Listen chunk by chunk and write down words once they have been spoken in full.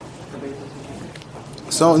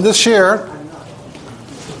So in this year,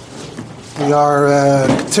 we are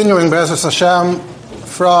continuing Be'ezus Hashem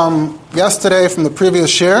from yesterday, from the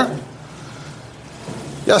previous year.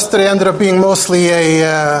 Yesterday ended up being mostly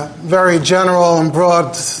a very general and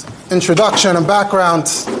broad introduction and background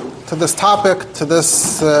to this topic, to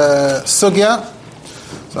this sugya.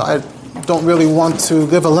 So I don't really want to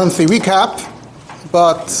give a lengthy recap,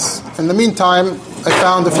 but in the meantime, I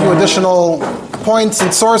found a few additional points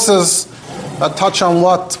and sources that touch on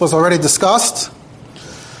what was already discussed.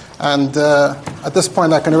 And at this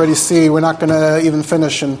point, I can already see we're not going to even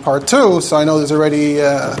finish in part 2, so I know there's already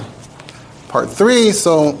part 3,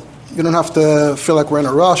 so you don't have to feel like we're in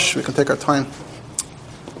a rush. We can take our time.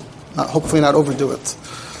 Hopefully not overdo it.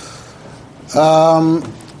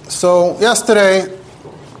 So yesterday,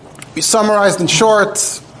 we summarized in short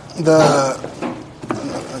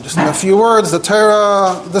just in a few words, the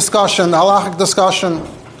Torah discussion, the halachic discussion,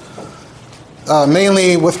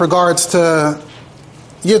 mainly with regards to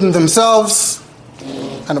Yidden themselves.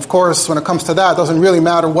 And of course, when it comes to that, it doesn't really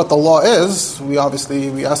matter what the law is. We ask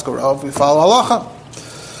a Rav, we follow halacha.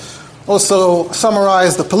 Also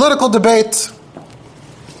summarize the political debate.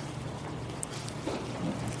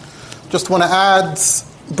 Just want to add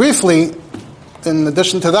briefly, in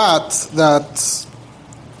addition to that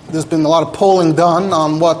there's been a lot of polling done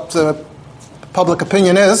on what public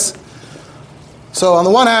opinion is. So on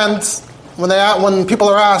the one hand, when people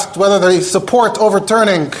are asked whether they support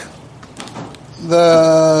overturning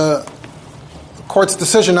the court's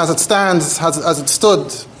decision as it stands, as it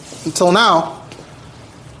stood until now,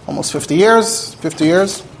 almost 50 years.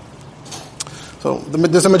 So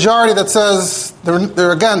there's a majority that says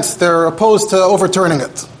they're opposed to overturning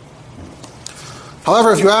it.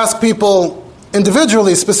 However, if you ask people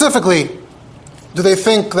individually, specifically, do they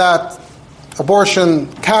think that abortion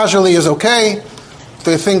casually is okay?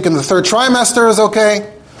 Do they think in the third trimester is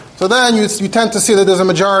okay? So then you tend to see that there's a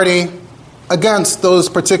majority against those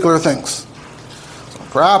particular things. So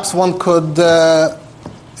perhaps one could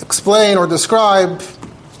explain or describe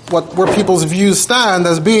where people's views stand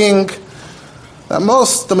as being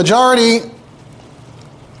that the majority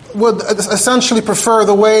would essentially prefer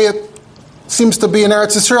the way it seems to be in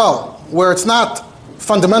Eretz Yisrael, where it's not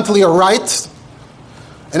fundamentally a right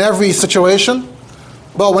in every situation,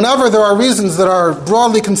 but whenever there are reasons that are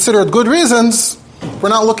broadly considered good reasons, we're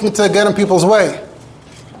not looking to get in people's way,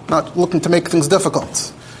 not looking to make things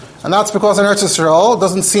difficult. And that's because in Eretz Yisrael, it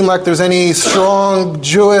doesn't seem like there's any strong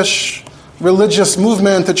Jewish religious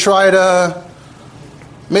movement to try to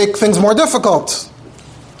make things more difficult,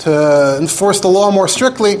 to enforce the law more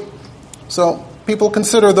strictly. So people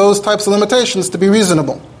consider those types of limitations to be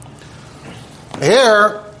reasonable.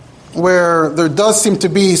 Here, where there does seem to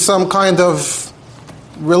be some kind of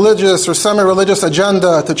religious or semi-religious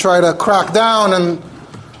agenda to try to crack down and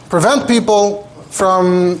prevent people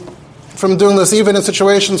from doing this, even in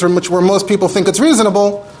situations where most people think it's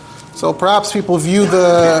reasonable. So perhaps people view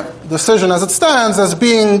the decision as it stands as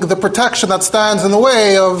being the protection that stands in the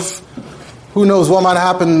way of who knows what might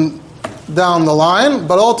happen down the line.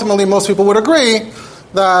 But ultimately, most people would agree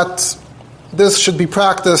that this should be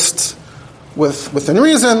practiced within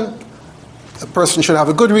reason. A person should have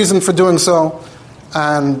a good reason for doing so.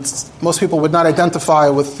 And most people would not identify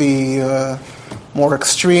with the more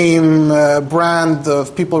extreme brand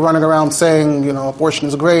of people running around saying, abortion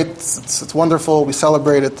is great, it's wonderful, we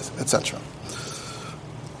celebrate it, etc.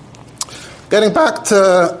 Getting back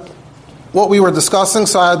to what we were discussing,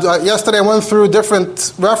 so yesterday I went through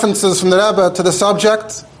different references from the Rebbe to the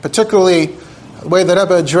subject, particularly the way the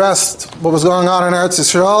Rebbe addressed what was going on in Eretz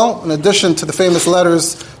Yisrael, in addition to the famous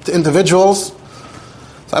letters to individuals.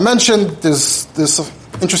 So I mentioned this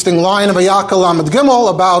interesting line of Ayakal Amid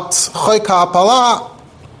Gimel about Choyka Pala,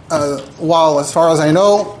 while as far as I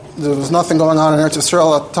know, there was nothing going on in Eretz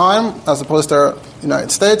Yisrael at the time, as opposed to the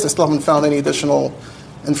United States. I still haven't found any additional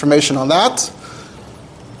information on that.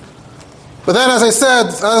 But then, as I said,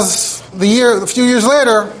 a few years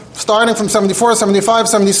later, starting from 74, 75,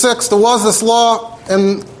 76, there was this law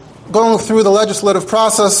and going through the legislative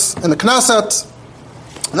process in the Knesset.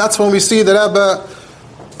 And that's when we see the Rebbe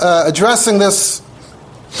addressing this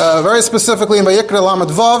very specifically in Vayikra Lamed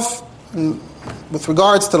Vav, with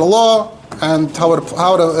regards to the law and how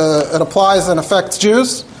it applies and affects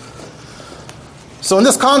Jews. So in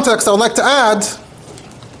this context, I would like to add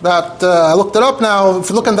that I looked it up now. If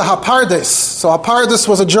you look in the Hapardis, so Hapardis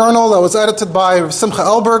was a journal that was edited by Simcha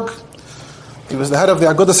Elberg. He was the head of the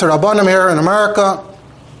Agudas HaRabbanim here in America.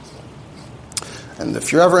 And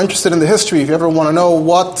if you're ever interested in the history, if you ever want to know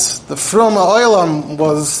what the Fruma Oilam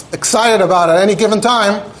was excited about at any given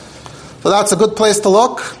time, so that's a good place to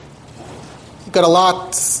look. get a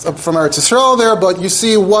lot from Eretz Yisrael there, but you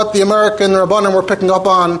see what the American Rabbanim were picking up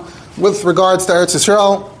on with regards to Eretz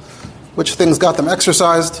Yisrael, which things got them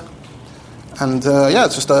exercised. And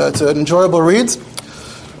it's an enjoyable read.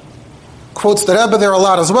 Quotes the Rebbe there a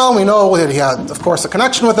lot as well. We know that he had, of course, a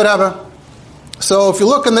connection with the Rebbe. So if you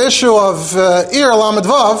look in the issue of Ir Lamed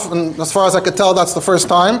Vav, and as far as I could tell, that's the first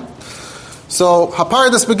time. So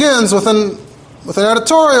Haparidus begins with an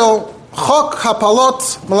editorial, Chok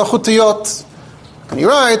Hapalot Malachutiyot. And he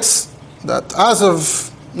writes that as of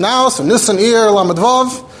now, so Nisan Ir Lamed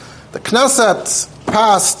Vav, the Knesset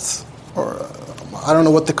passed, or I don't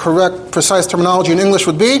know what the correct, precise terminology in English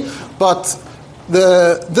would be, but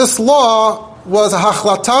this law was a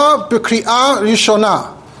Hachlata B'Kri'ah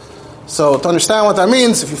Rishonah. So to understand what that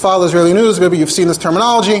means, if you follow Israeli news, maybe you've seen this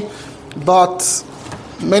terminology, but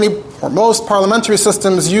many or most parliamentary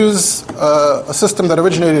systems use a system that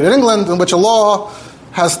originated in England in which a law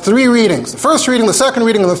has 3 readings. The first reading, the second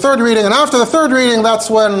reading, and the third reading, and after the third reading, that's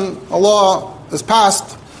when a law is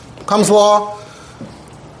passed, becomes law.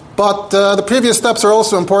 But the previous steps are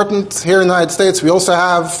also important. Here in the United States, we also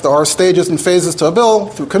have our stages and phases to a bill,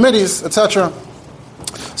 through committees, etc.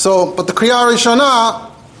 So, but the Kriyah Rishonah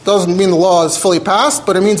doesn't mean the law is fully passed,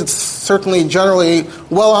 but it means it's certainly generally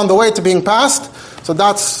well on the way to being passed. So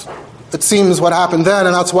that's, it seems, what happened then,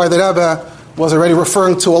 and that's why the Rebbe was already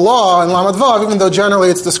referring to a law in Lamed Vav, even though generally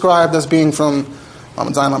it's described as being from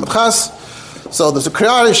Lamed Zayin, Lamed Ches. So there's a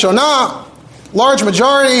Kriyah Rishonah, large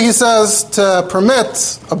majority, he says, to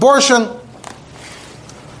permit abortion,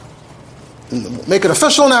 make it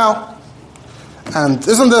official now. And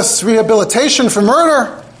isn't this rehabilitation for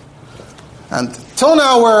murder? And till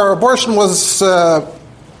now, where abortion was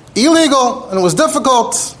illegal and it was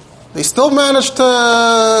difficult, they still managed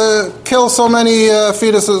to kill so many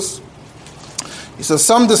fetuses. He says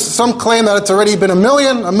some claim that it's already been a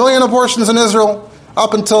million abortions in Israel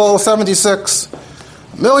up until 76.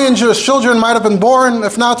 A million Jewish children might have been born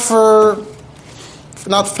if not for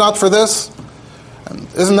this. And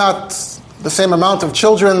isn't that the same amount of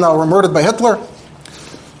children that were murdered by Hitler?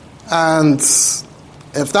 And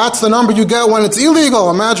if that's the number you get when it's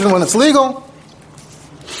illegal, imagine when it's legal.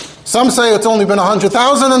 Some say it's only been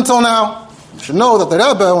 100,000 until now. You should know that the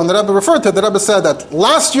Rebbe, when the Rebbe referred to it, the Rebbe said that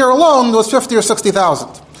last year alone there was 50 or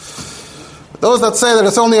 60,000. Those that say that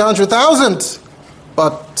it's only 100,000,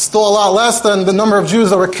 but still a lot less than the number of Jews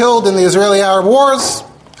that were killed in the Israeli-Arab wars,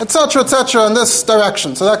 etc., in this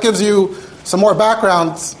direction. So that gives you some more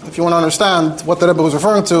background if you want to understand what the Rebbe was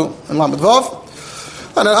referring to in Lamed Vav.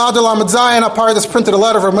 And in Adar Lamed Zayin, Haparidus printed a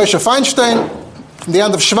letter from Moshe Feinstein from the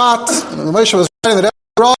end of Shvat. And Moshe was writing that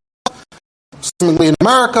every seemingly in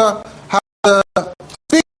America, how to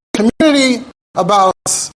speak to the community about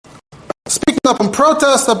speaking up in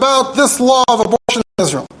protest about this law of abortion in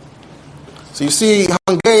Israel. So you see how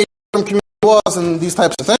engaged the community was in these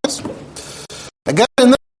types of things. Again, in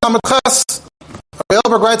this Lamed Ches,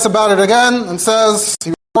 Elberg writes about it again and says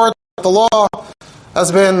he reports that the law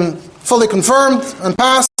has been fully confirmed and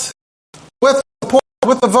passed with support,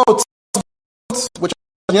 with the votes, which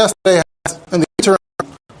yesterday had in the interim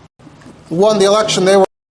won the election. They were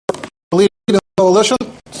leading the coalition,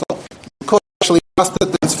 so the could actually passed it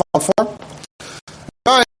in its final form.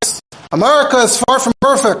 Guys, America is far from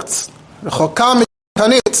perfect.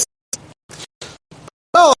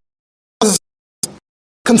 Well, is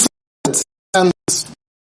conflicted and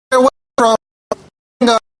away from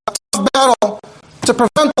a tough battle to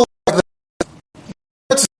prevent the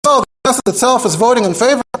the Knesset itself is voting in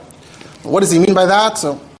favor. What does he mean by that?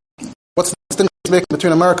 So, what's the distinction he's making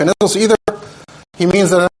between America and Israel? So either he means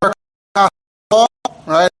that America passed law,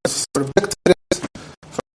 right, it's sort of dictated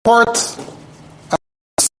from the court.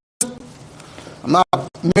 I'm not a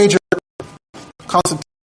major constitutional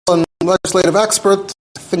and legislative expert.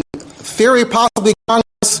 I think theory, possibly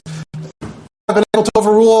Congress have been able to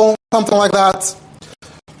overrule something like that,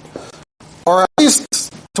 or at least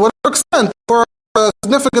to whatever extent, for a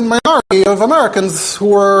significant minority of Americans who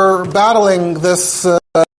were battling this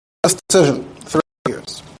decision for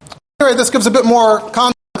years. Anyway, this gives a bit more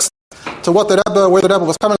context to where the Rebbe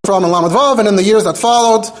was coming from in Lamed Vav and in the years that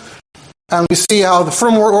followed, and we see how the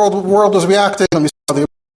frum world was reacting, and we see how the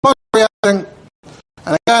Americans were reacting.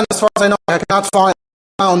 And again, as far as I know, I cannot find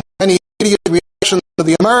any immediate reaction to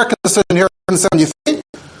the American decision here in 1973,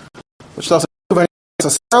 which doesn't prove anything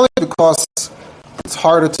necessarily because it's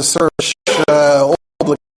harder to search all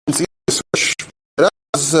public search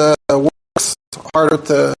works. It's harder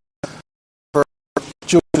for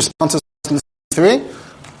Jewish responses in 1973.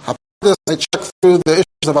 I checked through the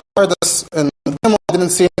issues of Haparidus and I didn't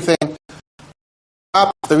see anything.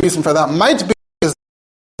 The reason for that might be is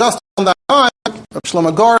just on that time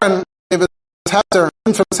Shlomo Goren gave his heter,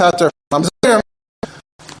 infamous heter from Mamzerim.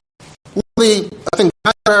 Literally, I think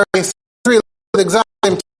January 3, the exact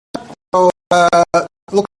same time. So,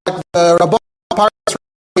 looks like the Rabbah parts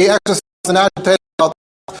really exercised and agitated about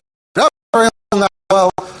that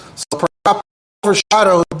well, so perhaps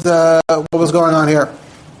overshadowed what was going on here.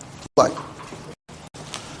 Like,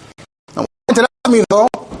 now, pointed out to me though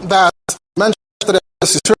that mentioned yesterday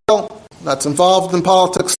this Israel that's involved in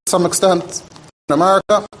politics to some extent in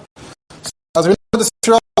America. So, as we know, this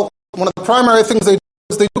Israel, one of the primary things they do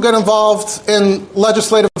is they do get involved in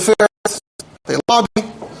legislative affairs. They lobby,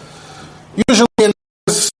 usually in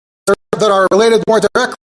areas that are related more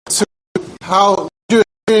directly to how Jewish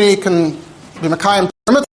community can be Mekayim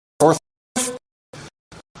permits or thrive.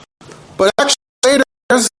 But actually later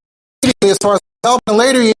years, as far as help in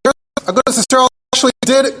later years, Agudas Yisrael actually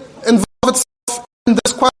did involve itself in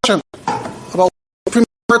this question about what the Supreme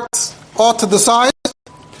Court ought to decide.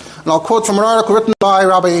 And I'll quote from an article written by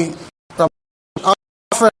Rabbi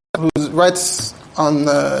who writes in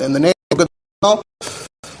the name of Agudas Yisrael.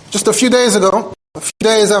 Just a few days ago, a few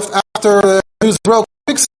days after the news broke,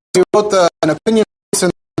 he wrote an opinion piece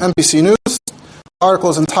in NBC News. The article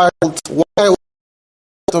is entitled "Why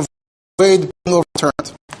of Wade Being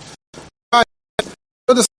Overturned."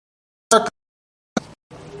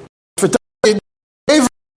 For decades,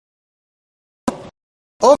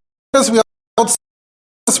 over years we have held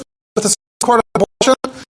with the Court of Abortion,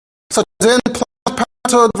 such as in Planned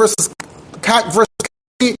Parenthood versus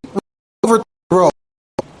Kennedy over Roe.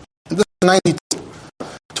 And this is 92.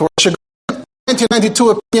 To our chagrin, 1992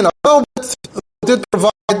 opinion of Roe did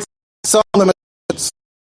provide some limitations.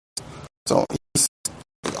 So he's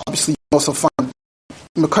obviously also find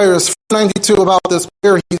Mekayir's 92 about this.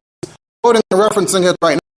 Here he's quoting and referencing it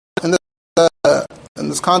right now in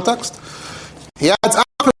this context. He adds,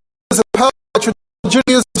 after is upheld by traditional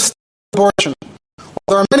Judaism abortion. While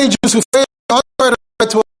there are many Jews who face the right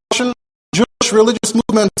to abortion, Jewish religious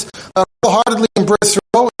movement that wholeheartedly embrace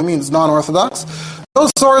Roe, it means non-Orthodox,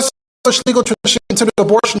 those sources of such legal tradition consider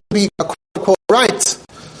abortion to be a quote-unquote right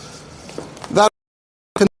that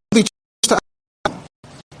can be changed to act.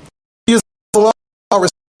 He is alone our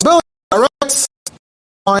responsibility, our rights.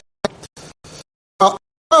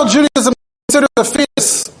 While Judaism considers a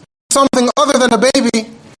fetus something other than a baby,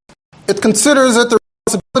 it considers it the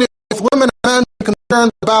responsibility of women and men to be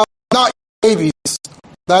concerned about not babies,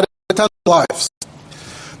 that is, potential lives.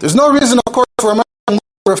 There's no reason, of course, for Americans to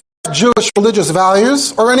reflect Jewish religious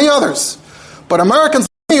values or any others, but Americans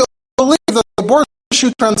believe that the abortion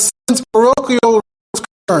issue transcends parochial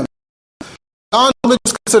concern.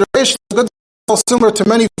 Non-religious considerations, similar to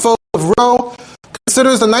many folks of Roe,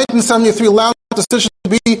 considers the 1973 landmark decision to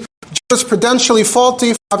be jurisprudentially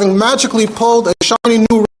faulty for having magically pulled a shiny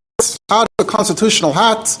new right out of the constitutional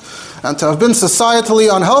hat and to have been societally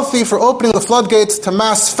unhealthy for opening the floodgates to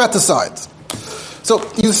mass feticide. So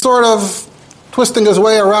he's sort of twisting his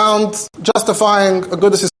way around, justifying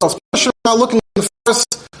Agudas Yisrael's position, not looking at the first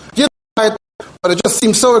Yiddishkeit, but it just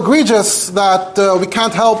seems so egregious that we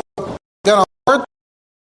can't help get on board.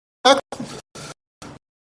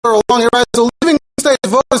 Along, he writes, so leaving the state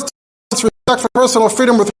voters to respect for personal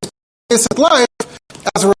freedom with basic life,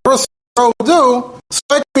 as a reversal will do,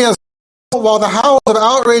 strike me as while the howls of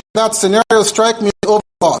outrage in that scenario strike me as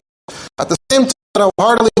overthought. At the same time that I will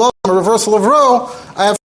heartily welcome a reversal of Roe, I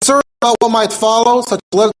have concern about what might follow, such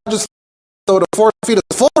as legislation to force fetus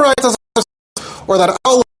full rights as a person, or that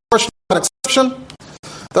outlaw abortion without exception.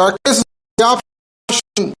 There are cases where the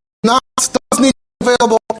option does need to be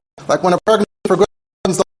available, like when a pregnant progresses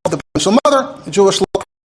the potential mother, the Jewish law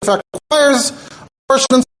in fact requires abortion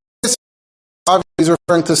in space. Obviously, he's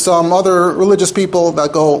referring to some other religious people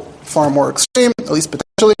that go far more extreme, at least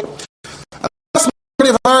potentially. And the vast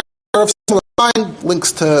majority of Americans are of similar kind,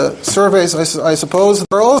 links to surveys, I suppose.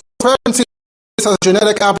 There are also pregnancies as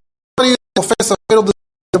genetic abnormalities will face a fatal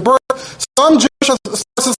disease at birth. Some Jewish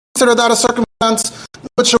sources consider that a circumstance in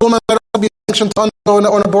which a woman might also be sanctioned to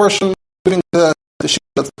undergo an abortion, including the shita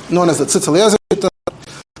that's known as the Tzitz Eliezer shita.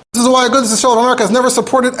 This is why Agudas Yisrael of America has never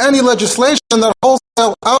supported any legislation that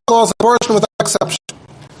wholesale outlaws abortion without exception.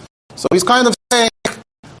 So he's kind of saying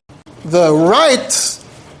the right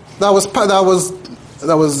that was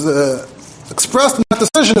expressed in that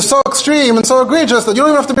decision is so extreme and so egregious that you don't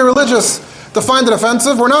even have to be religious to find it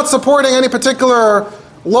offensive. We're not supporting any particular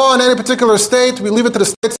law in any particular state. We leave it to the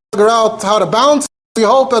states to figure out how to balance it. We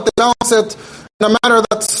hope that they balance it in a manner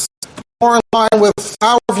that's more in line with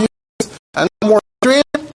our views and more extreme.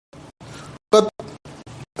 But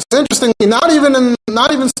it's interesting, not even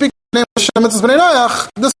speaking in the name of Sheva Mitzvos B'nai Noach,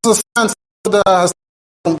 this is a stance that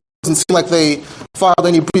doesn't seem like they filed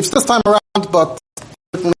any briefs this time around, but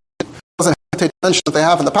certainly doesn't hesitate to mention that they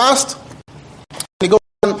have in the past. He goes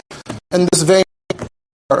on in this vein.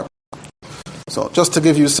 So just to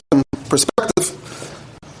give you some perspective.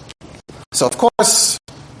 So of course,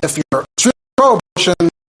 if you're extremely pro-abortion,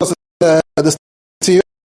 this to you.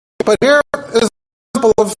 But here is an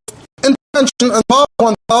example of intention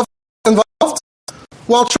involved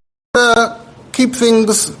while trying to keep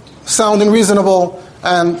things sound and reasonable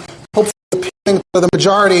and hopefully appealing to the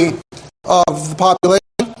majority of the population.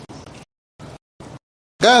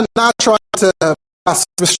 Again, not trying to pass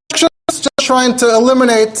restrictions, just trying to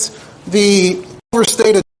eliminate the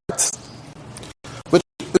overstated threats, which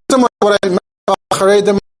is similar to what I mentioned about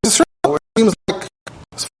Haredim Israel, where it seems like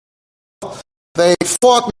they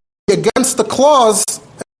fought against the clause in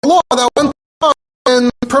the law that went on in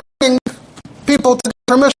permitting people to get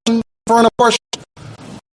permission for an abortion.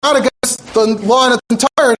 Not against the law in its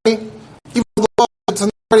entirety, even though the law in its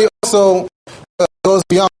entirety also goes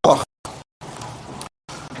beyond law.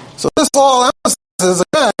 So this all emphasizes,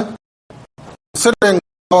 again, considering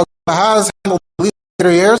how it has handled the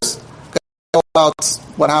later years, about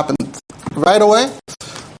what happened right away.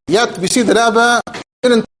 Yet we see that Rebbe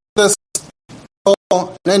didn't do this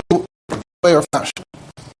in any way or fashion.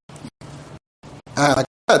 And like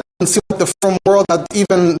I said, it didn't seem like the firm world had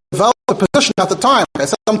even developed a position at the time. Like I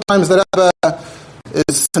said, sometimes the Rebbe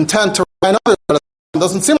is content to rely on others, but it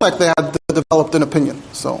doesn't seem like they had developed an opinion.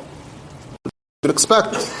 So you would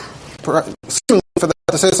expect for them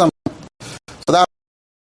to say something. So that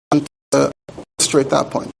to illustrate that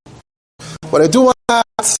point. What I do want to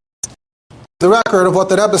add the record of what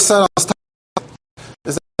the Rebbe said on this topic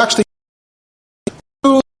is that actually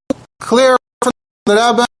two clear references to the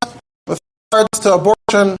Rebbe with regards to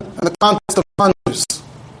abortion in the context of non-Jews.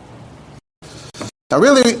 Now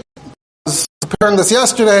really, I was preparing this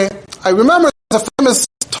yesterday, I remember there's a famous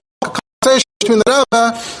conversation between the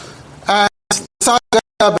Rebbe and the Saga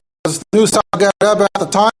Rebbe, the new Saga Rebbe at the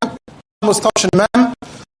time, was Toshin Mem.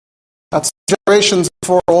 That's generations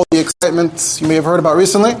before all the excitement you may have heard about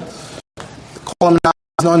recently. The column now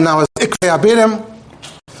is known now as Ikvei Abirim.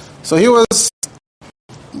 So he was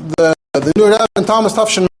the new Rebbe and Thomas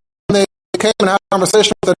Toshin Mem. They came and had a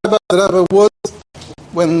conversation with the Rebbe would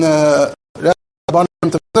when the Rebbe wanted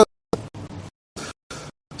him to visit.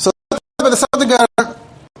 So the Rebbe decided together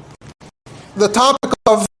the topic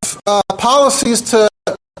of policies to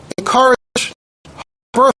encourage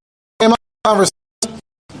birth came up in conversation.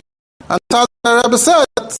 And the Rebbe said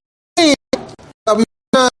that we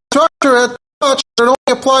structure it such that it only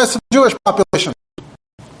applies to the Jewish population.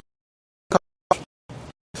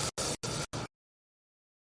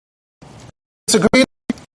 Disagreed,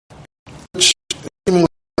 which is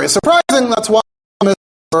very surprising. That's why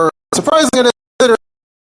surprising it is in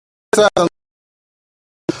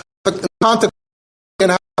the context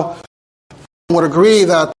and how one would agree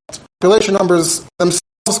that population numbers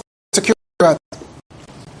themselves secure threat.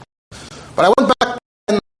 But I went back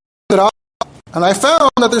and looked it up, and I found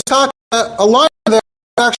that there's a line there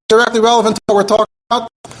that's actually directly relevant to what we're talking about.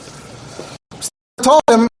 So I told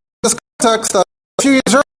him in this context that a few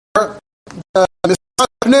years earlier,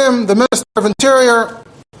 the Minister of Interior,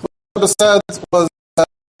 what said was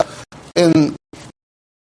in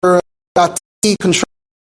control.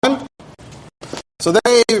 So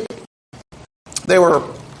they were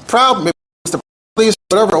proud, maybe the police,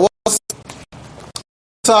 whatever it was,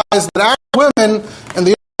 that Arab women in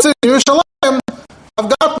the city of Yerushalayim have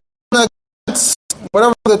gotten against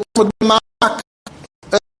whatever the would be ma'ak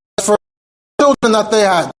for children that they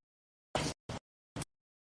had.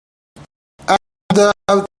 And the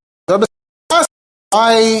Rebbe asked,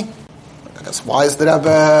 why is the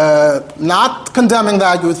Rebbe not condemning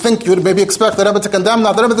that? You would think you would maybe expect the Rebbe to condemn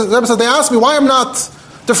that. The Rebbe says, they asked me why I'm not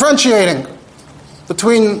differentiating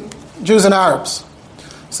between Jews and Arabs.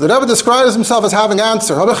 So the Rebbe describes himself as having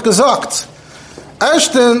answered. Habe ich gesagt,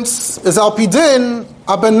 erstens is al pidin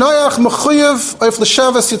abenoyach mechuyev auf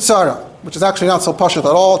l'sheves yitzara, which is actually not so pashut at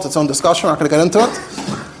all. It's its own discussion. We're not going to get into it.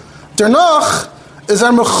 Danach is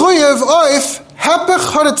mechuyev auf hepech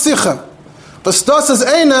haretzicha. Was das is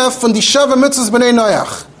eine von die Sheva Mitzvos b'nei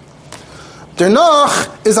Noach.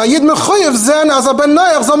 Danach is yid mechuyev zen as ben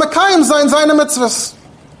Noach soll mekayim sein seine Mitzvos.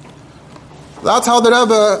 That's how the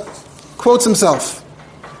Rebbe quotes himself.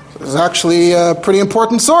 This is actually a pretty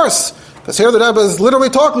important source, because here the Rebbe is literally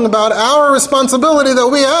talking about our responsibility that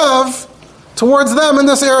we have towards them in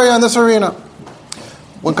this area, in this arena.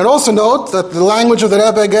 One can also note that the language of the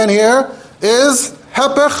Rebbe again here is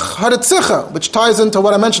hepech haretzicha, which ties into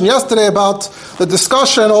what I mentioned yesterday about the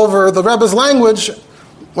discussion over the Rebbe's language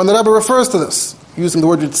when the Rebbe refers to this, using the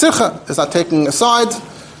word Yitzicha, is not taking a side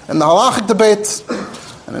in the halachic debate.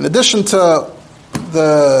 And in addition to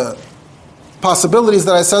the possibilities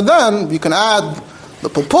that I said then, you can add the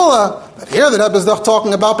pulpula, that here the Rebbe is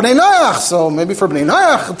talking about Bnei Noach, so maybe for Bnei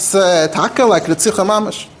Noach it's taka like Yitzicha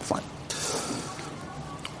mamash. Fine.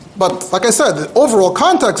 But like I said, the overall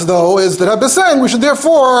context though is the Rebbe saying we should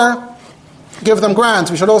therefore give them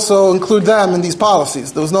grants. We should also include them in these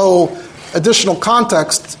policies. There was no additional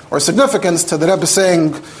context or significance to the Rebbe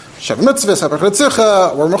saying Sheva Mitzvos,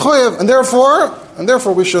 Yitzicha, or Mechoyev, and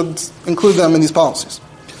therefore we should include them in these policies.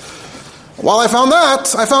 While I found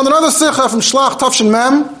that, I found another Sikha from Shlach Tafshin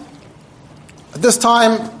Mem. At this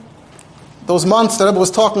time, those months that Rebbe was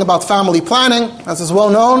talking about family planning, as is well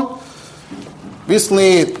known.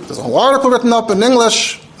 Recently, there's a whole article written up in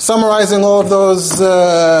English summarizing all of those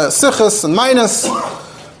Sikhs and minus.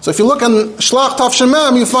 So if you look in Shlach Tafshin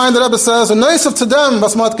Mem, you find that Rebbe says, "Noisav to them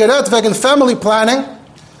was mat geret wegen family planning,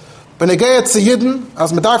 benegayet zu Yidden,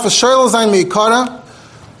 as man darf es Scheule sein meikara,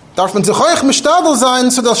 darf man sich euch mishtadel sein,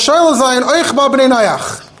 so dass Scheule sein euch ba Bnei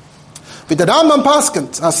Noach. Wie der Rambam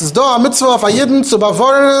paskent, as es da a Mitzvah auf a Yidden zu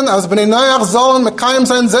bewahren, as Bnei Noach sollen mekayim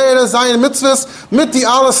sein Seire, sein Mitzvahs, mit die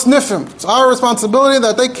alle sniffen. It's our responsibility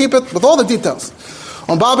that they keep it with all the details.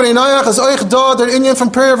 Und ba Bnei Noach is euch da, der Inyan from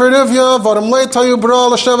Peri Verivya, varam leit hayu bro,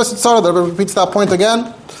 l'sheva sitzara. That repeats that point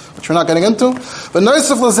again, which we're not getting into. But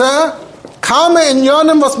noisef l'zeh, Kame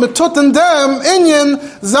Inyanim, was mit tut in dem Inyan,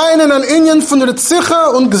 seinen an Inyan von Ritzicha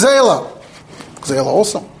und Gzela. Gzela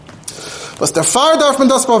also. Was der Fahr darf man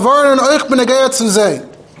das bewahren, euch bin ich zu sehen.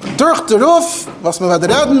 Durch den Ruf, was man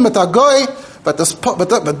wird reden mit der Goy, wird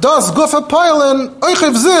das Guffe peilen, euch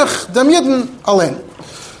auf sich, dem Jeden allein.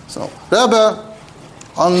 So, Rebbe,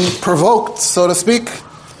 unprovoked, so to speak,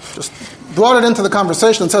 just brought it into the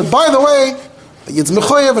conversation and said, by the way, the Yidz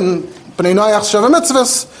Mechoyev and Bnei Noach Sheva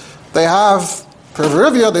Mitzvos, they have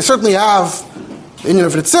Perverivia, they certainly have the Inyan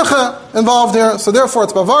of Ritzicha involved here, so therefore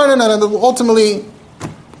it's Bavarnin, and it will ultimately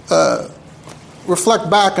reflect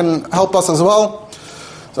back and help us as well.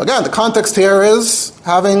 So again, the context here is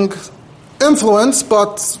having influence,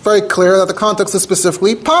 but it's very clear that the context is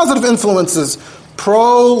specifically positive influences,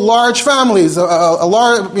 pro-large families,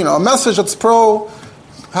 a message that's pro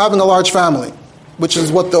having a large family, which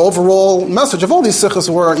is what the overall message of all these sikhs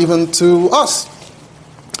were, even to us.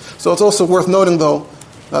 So it's also worth noting, though,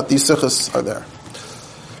 that these sikhs are there.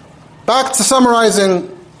 Back to summarizing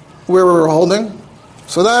where we were holding.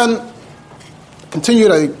 So then,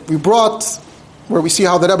 continued, we brought where we see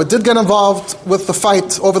how the Rebbe did get involved with the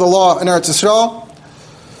fight over the law in Eretz Yisrael.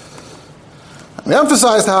 We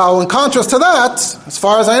emphasized how, in contrast to that, as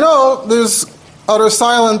far as I know, there's utter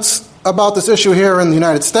silence about this issue here in the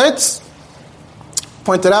United States.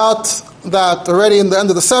 Pointed out that already in the end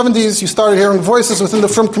of the 70s, you started hearing voices within the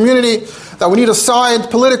Frum community that we need to side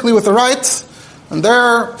politically with the right, and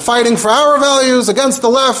they're fighting for our values against the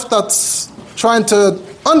left that's trying to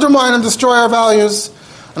undermine and destroy our values.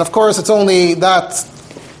 And of course, it's only that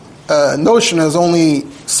notion has only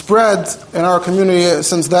spread in our community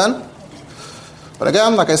since then. But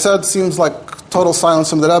again, like I said, seems like total silence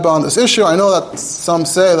from the Rebbe on this issue. I know that some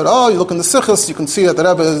say that, you look in the Sikhs, you can see that the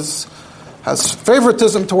Rebbe has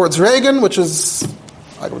favoritism towards Reagan, which is,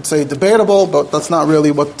 I would say, debatable, but that's not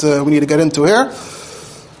really what we need to get into here.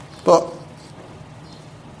 But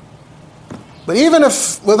even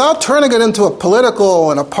if, without turning it into a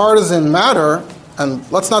political and a partisan matter, and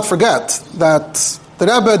let's not forget that the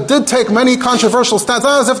Rebbe did take many controversial stances,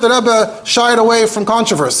 not as if the Rebbe shied away from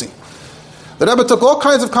controversy. The Rebbe took all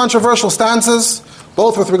kinds of controversial stances,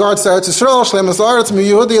 both with regards to Eretz Yisrael, Shleimus La'aretz,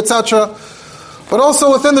 Miyudi, etc., but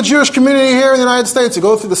also within the Jewish community here in the United States. You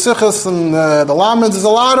go through the Sikhs and the Lameds, there's a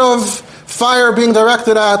lot of fire being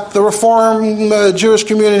directed at the Reform Jewish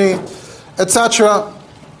community, etc.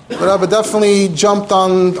 The Rebbe definitely jumped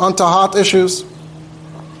onto hot issues.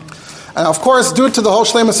 And of course, due to the whole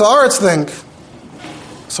Shleimus Haaretz thing,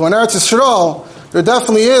 so in Eretz Yisrael, there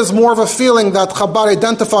definitely is more of a feeling that Chabad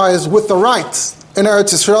identifies with the right in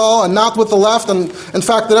Eretz Yisrael and not with the left. And in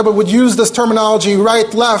fact, the Rebbe would use this terminology,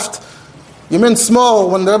 right, left, Yamin Small,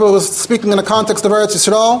 when the Rebbe was speaking in the context of Eretz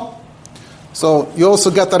Yisrael. So you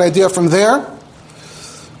also get that idea from there.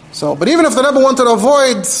 So, but even if the Rebbe wanted to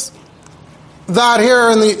avoid that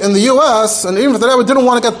here in the U.S., and even if the Rebbe didn't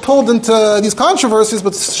want to get pulled into these controversies,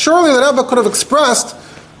 but surely the Rebbe could have expressed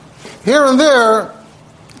here and there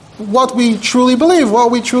what we truly believe,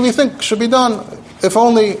 what we truly think should be done, if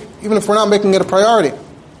only, even if we're not making it a priority.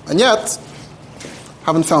 And yet,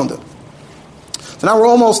 haven't found it. So now we're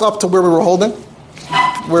almost up to where we were holding,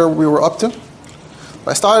 where we were up to.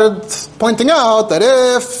 I started pointing out that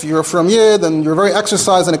if you're from Yid and you're very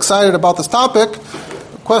exercised and excited about this topic,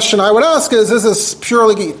 the question I would ask is this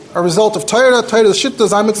purely a result of Torah Shitta,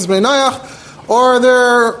 Sheva Mitzvos B'nai Noach, or are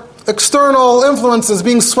there external influences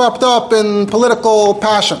being swept up in political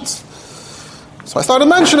passions? So I started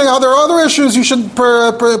mentioning how there are other issues you should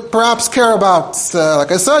perhaps care about.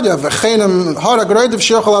 Like I said, you have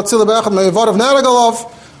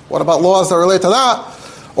what about laws that relate to that?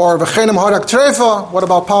 Or what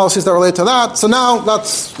about policies that relate to that? So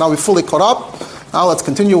now we've fully caught up. Now let's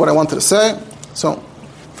continue what I wanted to say. So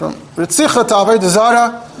from Ritzicha to Avodah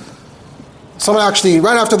Zarah, someone actually,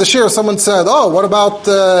 right after the shir, someone said, what about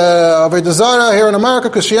Avodah Zarah here in America,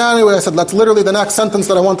 Christianity? I said, that's literally the next sentence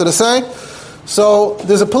that I wanted to say. So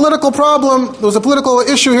there's a political problem, there was a political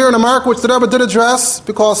issue here in America which the Rebbe did address,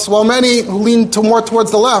 because while many who leaned more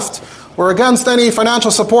towards the left were against any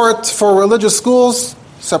financial support for religious schools,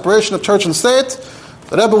 separation of church and state,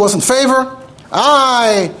 the Rebbe was in favor.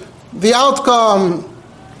 The outcome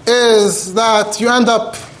is that you end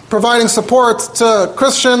up providing support to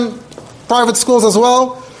Christian private schools as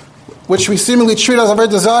well, which we seemingly treat as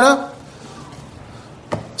Avodah Zarah.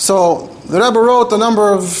 So the Rebbe wrote a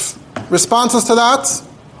number of responses to that.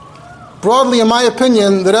 Broadly, in my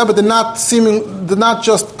opinion, the Rebbe did not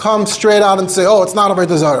just come straight out and say, it's not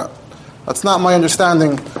Avodah Zarah. That's not my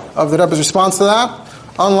understanding of the Rebbe's response to that,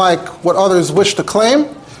 unlike what others wish to claim.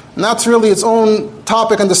 And that's really its own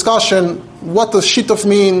topic and discussion. What does Shittuf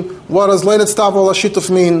mean? What does Leinet Stavol Shittuf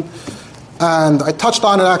mean? And I touched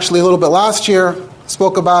on it actually a little bit last year,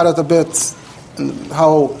 spoke about it a bit, and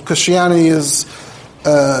how Christianity is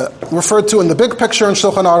referred to in the big picture in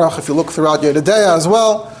Shulchan Aruch, if you look throughout Yeridea as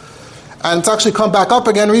well. And it's actually come back up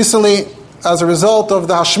again recently as a result of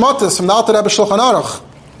the Hashmatis from the Alter Rebbe Shulchan Aruch,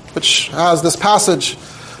 which has this passage.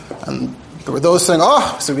 And there were those saying,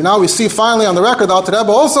 so now we see finally on the record the Alter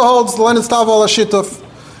Rebbe also holds the Leinet Stavol Shittuf.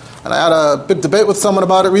 And I had a big debate with someone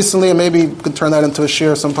about it recently, and maybe we can turn that into a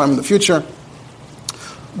shir sometime in the future.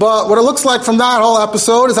 But what it looks like from that whole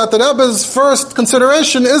episode is that the Rebbe's first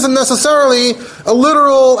consideration isn't necessarily a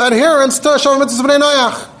literal adherence to Sheva Mitzvos B'nai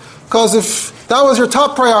Noach. Because if that was your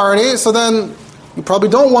top priority, so then you probably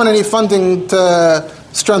don't want any funding to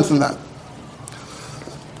strengthen that.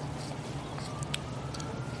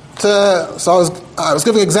 So I was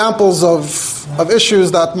giving examples of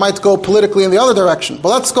issues that might go politically in the other direction. But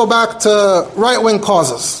let's go back to right-wing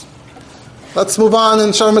causes. Let's move on in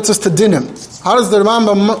Sheva Mitzvos to dinim. How does the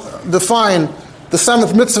Rambam define the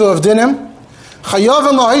seventh mitzvah of dinim?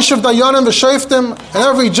 Chayavim la'ishav dayanim v'shoftim in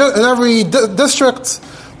every district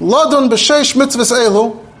ladun b'sheish mitzvahs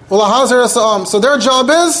elu u'lahazer esa'am. So their job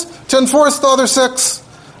is to enforce the other six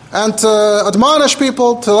and to admonish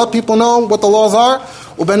people, to let people know what the laws are.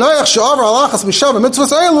 U'benoyach she'avar halachas mishav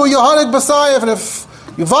mitzvahs elu yaharig b'sayev. And if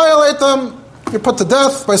you violate them, you're put to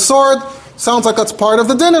death by sword. Sounds like that's part of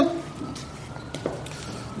the dinim.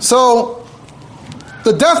 So,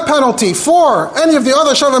 the death penalty for any of the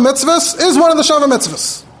other Sheva Mitzvos is one of the Sheva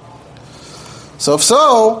Mitzvos. So if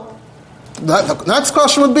so, the next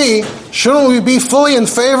question would be, shouldn't we be fully in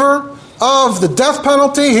favor of the death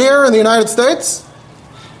penalty here in the United States?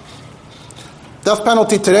 Death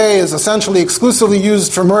penalty today is essentially exclusively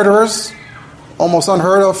used for murderers, almost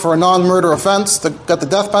unheard of for a non-murder offense to get the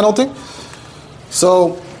death penalty.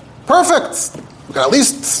 So, perfect. We can at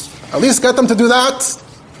least get them to do that.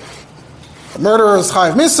 The murderer is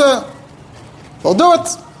chayiv misa. They'll do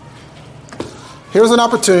it. Here's an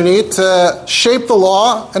opportunity to shape the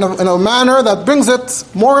law in a manner that brings it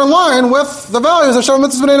more in line with the values of Sheva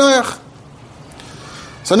Mitzvos B'nai Noach.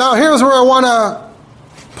 So now here's where I want to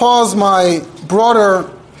pause my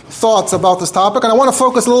broader thoughts about this topic, and I want to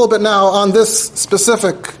focus a little bit now on this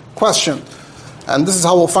specific question. And this is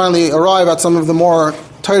how we'll finally arrive at some of the more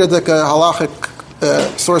Torah-dik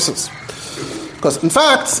halachic sources. Because, in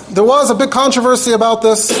fact, there was a big controversy about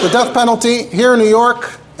this, the death penalty, here in New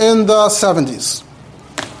York in the 70s.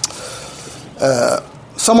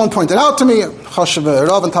 Someone pointed out to me, Chashav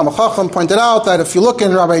Rav and Talmid Chacham pointed out that if you look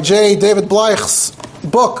in Rabbi J. David Bleich's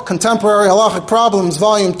book, Contemporary Halachic Problems,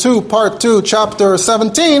 Volume 2, Part 2, Chapter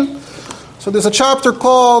 17, so there's a chapter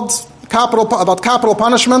called about capital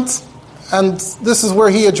punishment, and this is where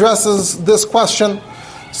he addresses this question.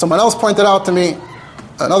 Someone else pointed out to me,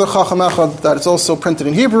 another Chacham Echad, that it's also printed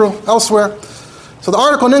in Hebrew elsewhere. So the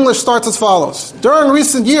article in English starts as follows. During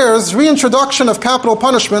recent years, reintroduction of capital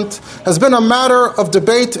punishment has been a matter of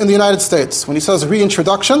debate in the United States. When he says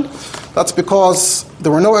reintroduction, that's because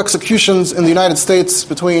there were no executions in the United States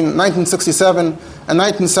between 1967 and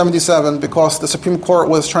 1977 because the Supreme Court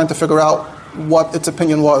was trying to figure out what its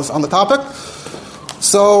opinion was on the topic.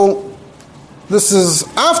 So this is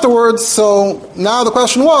afterwards, so now the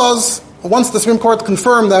question was, once the Supreme Court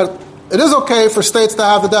confirmed that it is okay for states to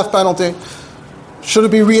have the death penalty, should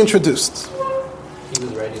it be reintroduced? He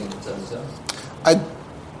was writing in 77? I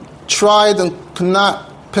tried and could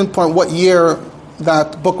not pinpoint what year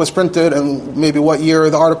that book was printed and maybe what year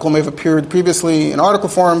the article may have appeared previously in article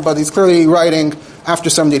form, but he's clearly writing after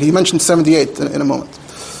 78. He mentioned 78 in a moment.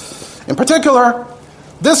 In particular,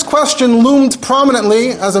 this question loomed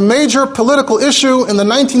prominently as a major political issue in the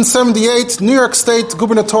 1978 New York State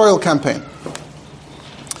gubernatorial campaign.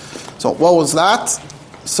 So what was that?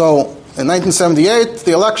 So in 1978,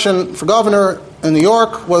 the election for governor in New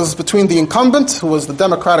York was between the incumbent, who was the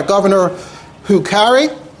Democratic governor, Hugh Carey,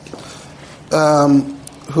 the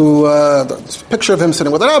picture of him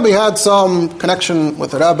sitting with the Rebbe. He had some connection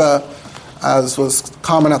with the Rebbe, as was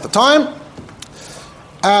common at the time.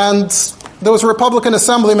 And there was a Republican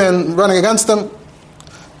assemblyman running against him.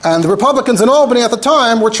 And the Republicans in Albany at the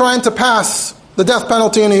time were trying to pass the death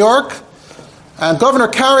penalty in New York. And Governor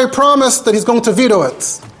Carey promised that he's going to veto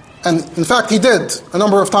it. And in fact, he did a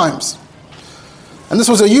number of times. And this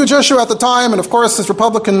was a huge issue at the time, and of course his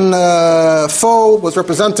Republican foe was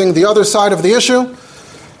representing the other side of the issue.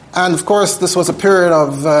 And of course this was a period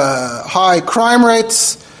of high crime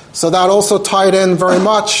rates, so that also tied in very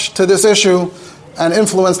much to this issue and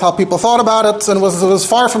influenced how people thought about it, and it was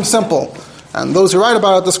far from simple. And those who write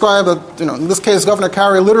about it describe that, in this case, Governor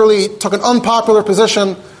Carey literally took an unpopular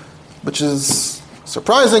position, which is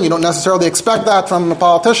surprising. You don't necessarily expect that from a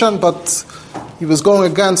politician, but he was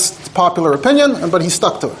going against popular opinion, but he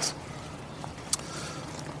stuck to it.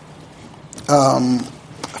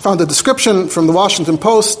 I found a description from the Washington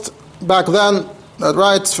Post back then that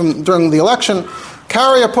writes during the election,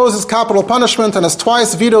 Carey opposes capital punishment and has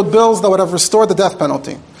twice vetoed bills that would have restored the death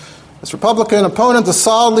penalty. His Republican opponent is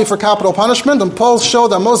solidly for capital punishment, and polls show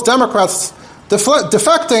that most Democrats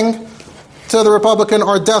defecting to the Republican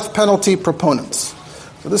are death penalty proponents.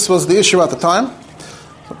 So this was the issue at the time.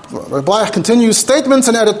 Rabbi Bleich continues, statements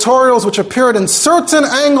and editorials which appeared in certain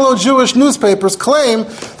Anglo-Jewish newspapers claim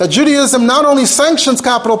that Judaism not only sanctions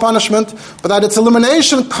capital punishment, but that its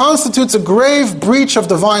elimination constitutes a grave breach of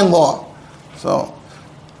divine law. So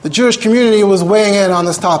the Jewish community was weighing in on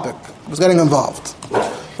this topic, was getting involved.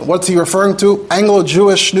 So what's he referring to?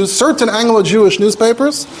 Certain Anglo-Jewish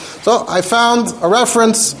newspapers. So I found a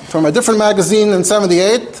reference from a different magazine in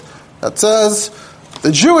 78 that says,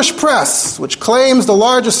 the Jewish press, which claims the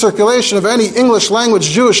largest circulation of any English-language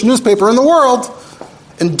Jewish newspaper in the world,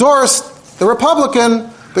 endorsed the Republican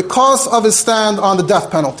because of his stand on the death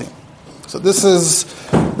penalty. So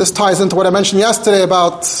this ties into what I mentioned yesterday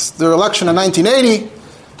about the election in 1980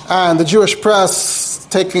 and the Jewish press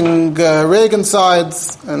taking Reagan's side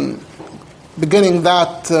and beginning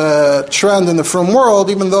that trend in the frum world,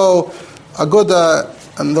 even though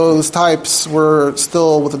Aguda and those types were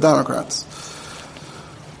still with the Democrats.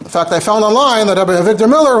 In fact, I found online that Rabbi Victor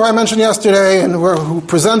Miller, who I mentioned yesterday, and who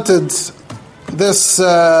presented this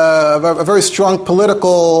a very strong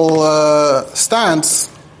political stance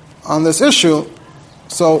on this issue.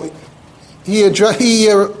 So he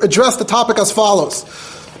addressed the topic as follows.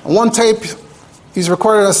 On one tape, he's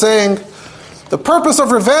recorded as saying, the purpose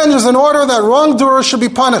of revenge is in order that wrongdoers should be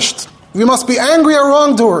punished. We must be angry at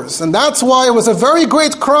wrongdoers, and that's why it was a very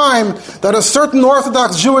great crime that a certain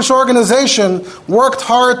Orthodox Jewish organization worked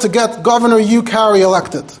hard to get Governor Hugh Carey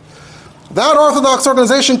elected. That Orthodox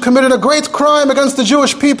organization committed a great crime against the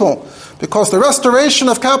Jewish people, because the restoration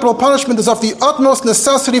of capital punishment is of the utmost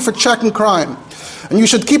necessity for checking crime. And you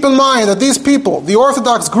should keep in mind that these people, the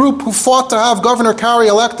Orthodox group who fought to have Governor Carey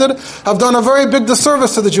elected, have done a very big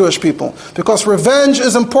disservice to the Jewish people, because revenge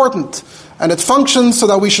is important. And it functions so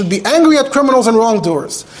that we should be angry at criminals and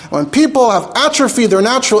wrongdoers. When people have atrophied their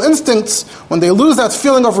natural instincts, when they lose that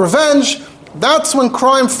feeling of revenge, that's when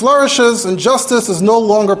crime flourishes and justice is no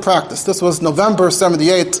longer practiced. This was November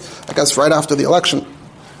 78, I guess right after the election.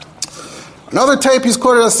 Another tape he's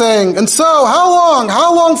quoted as saying, and so,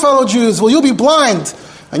 how long, fellow Jews, will you be blind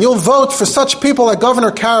and you'll vote for such people like Governor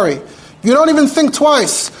Carey? You don't even think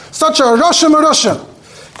twice. Such a Russia Marusha.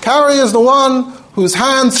 Carey is the one whose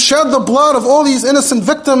hands shed the blood of all these innocent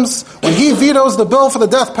victims when he vetoes the bill for the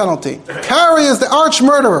death penalty. Carey is the arch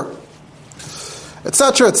murderer,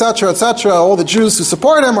 etc., etc., etc. All the Jews who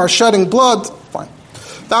support him are shedding blood. Fine.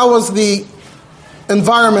 That was the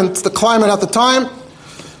environment, the climate at the time.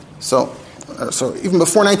 So even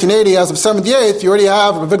before 1980, as of 78, you already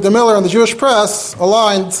have Victor Miller and the Jewish press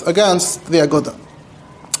aligned against the Aguda.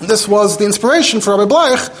 This was the inspiration for Rabbi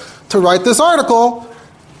Bleich to write this article,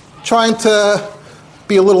 trying to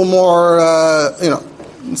be a little more,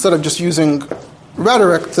 instead of just using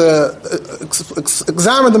rhetoric to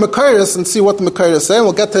examine the Makairis and see what the Makairis say, and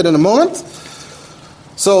we'll get to it in a moment.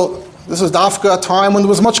 So this was Dafka, a time when there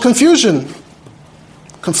was much confusion,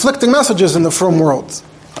 conflicting messages in the Frum world.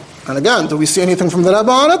 And again, do we see anything from the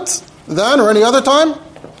Rebbe on it then or any other time?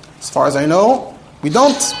 As far as I know, we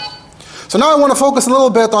don't. So now I want to focus a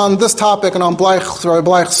little bit on this topic and on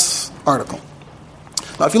Bleich's article.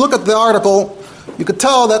 Now if you look at the article, you could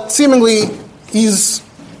tell that seemingly he's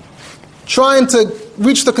trying to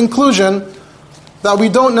reach the conclusion that we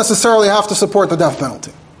don't necessarily have to support the death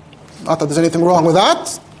penalty. Not that there's anything wrong with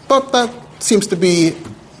that, but that seems to be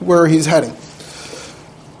where he's heading.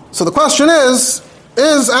 So the question is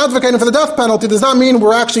advocating for the death penalty, does that mean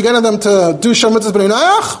we're actually getting them to do Sheva Mitzvos b'nei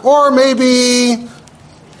Noach, or maybe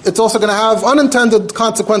it's also going to have unintended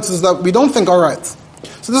consequences that we don't think are right?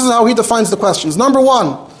 So this is how he defines the questions. Number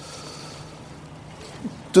one,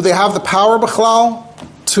 do they have the power, b'chlal,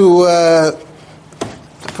 to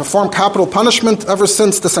perform capital punishment ever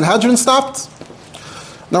since the Sanhedrin stopped?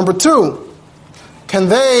 Number two, can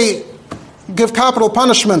they give capital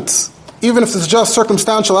punishment even if it's just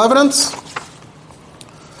circumstantial evidence?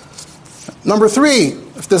 Number three,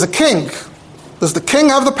 if there's a king, does the king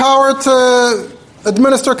have the power to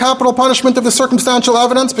administer capital punishment if there's circumstantial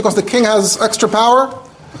evidence because the king has extra power?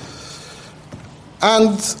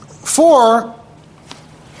 And four,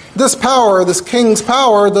 this power, this king's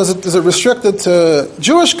power, is it restricted to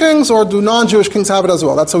Jewish kings or do non-Jewish kings have it as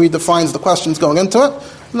well? That's how he defines the questions going into it,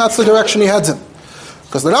 and that's the direction he heads in.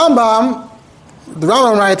 Because the Rambam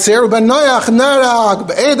writes here, "Ben Noach nerag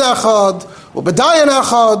be'ed echad u'b'dayan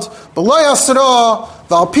echad b'lo yasra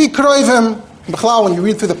v'al pi kroivim." When you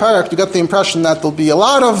read through the parak, you get the impression that there'll be a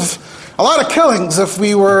lot of killings if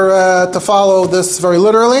we were to follow this very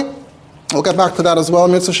literally. We'll get back to that as well,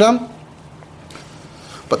 Mitzvah Hashem.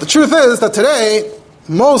 But the truth is that today,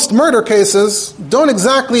 most murder cases don't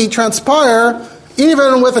exactly transpire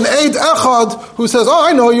even with an Eid Echad who says, "Oh,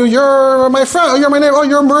 I know you, you're my friend, oh, you're my neighbor, oh,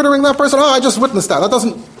 you're murdering that person, oh, I just witnessed that." That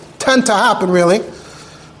doesn't tend to happen, really,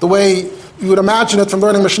 the way you would imagine it from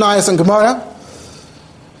learning Mishnayos and Gemara.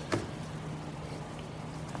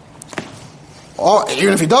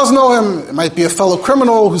 Even if he does know him, it might be a fellow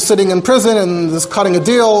criminal who's sitting in prison and is cutting a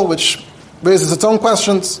deal, which raises its own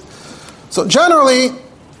questions. So generally,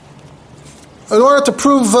 in order to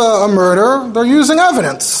prove a murder, they're using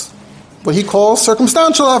evidence, what he calls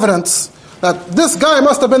circumstantial evidence, that this guy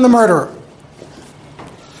must have been the murderer.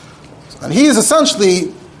 And he is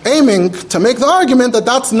essentially aiming to make the argument that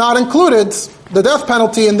that's not included, the death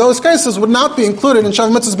penalty in those cases would not be included in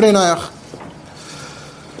Sheva Mitzvos b'nei Noach.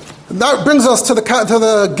 That brings us to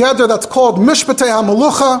the gather that's called Mishpatei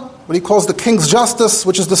HaMelucha, what he calls the king's justice,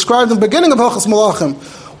 which is described in the beginning of Hilchos Malachim,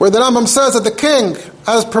 where the Rambam says that the king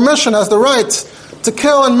has permission, has the right to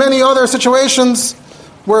kill in many other situations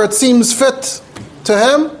where it seems fit to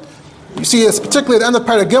him. You see this particularly at the end of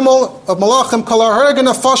Perek Gimel of Malachim, Kalar Hargan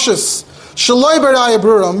Afashis, Shaloi B'raya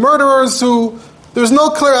Brura, murderers who there's no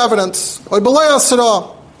clear evidence. Oy B'lei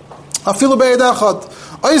Asira, Afilu Be'ed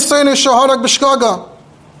Echad, Oy Seine Shaharak B'shkaga.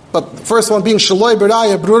 But the first one being Shaloi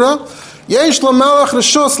B'raya Brura, Yesh L'melech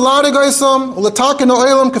Rishus L'harig Oysam, L'taken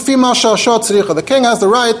O'elam Kafi Ma Sha'ashot Tzricha. The king has the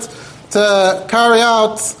right to carry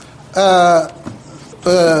out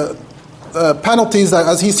penalties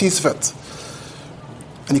as he sees fit.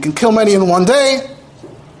 And he can kill many in one day,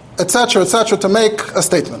 etc., to make a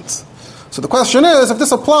statement. So the question is, if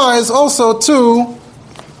this applies also to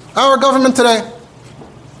our government today.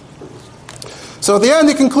 So at the end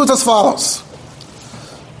he concludes as follows.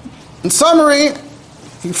 In summary,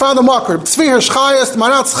 you found the Makar. Tzvi Hirschchayes,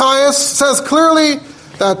 Maratz Chayes says clearly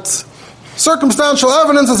that circumstantial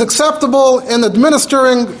evidence is acceptable in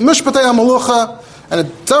administering Mishpatei HaMelucha, and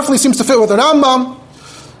it definitely seems to fit with the Rambam.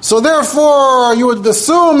 So therefore, you would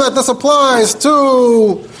assume that this applies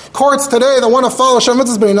to courts today that want to follow Sheva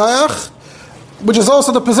Mitzvos b'nei Noach, which is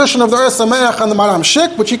also the position of the Ur Sameach and the Maram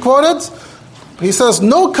Shik, which he quoted. He says,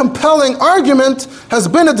 no compelling argument has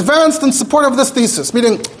been advanced in support of this thesis,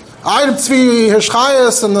 meaning, Ayr Tzvi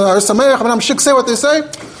Hirschchayes and the Ur Sameach and Maram Shik say what they say.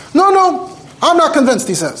 No, I'm not convinced,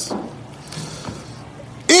 he says.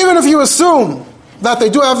 Even if you assume that they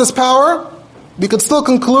do have this power, we could still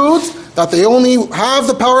conclude that they only have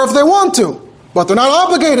the power if they want to, but they're not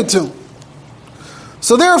obligated to.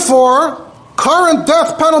 So therefore, current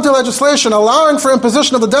death penalty legislation allowing for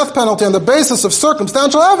imposition of the death penalty on the basis of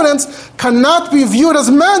circumstantial evidence cannot be viewed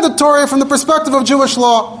as mandatory from the perspective of Jewish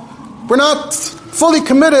law. We're not fully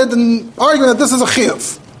committed in arguing that this is a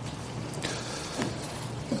chiyuv.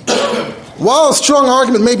 While a strong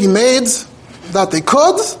argument may be made that they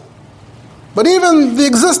could, but even the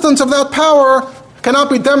existence of that power cannot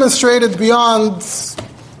be demonstrated beyond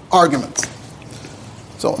argument.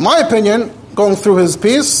 So, in my opinion, going through his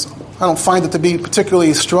piece, I don't find it to be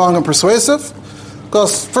particularly strong and persuasive,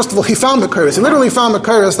 because, first of all, he found Mekayros. He literally found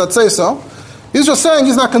Mekayros that say so. He's just saying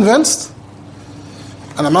he's not convinced,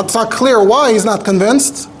 and it's not clear why he's not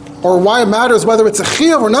convinced, or why it matters whether it's a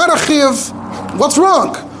chiyuv or not a chiyuv. What's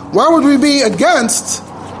wrong? Why would we be against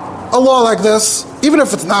a law like this, even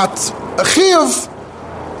if it's not a chiyuv?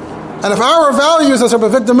 And if our values, as Rabbi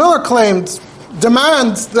Victor Miller claimed,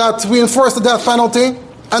 demand that we enforce the death penalty,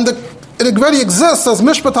 and it already exists as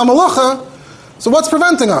mishpat hamalucha, so what's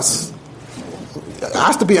preventing us? It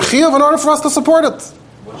has to be a chiyuv in order for us to support it.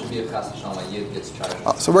 What should be if Chas V'Shalom Yid gets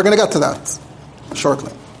charged? So we're going to get to that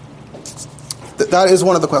shortly. That is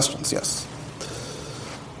one of the questions, yes.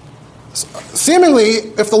 So, seemingly,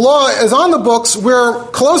 if the law is on the books, we're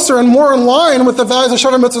closer and more in line with the values of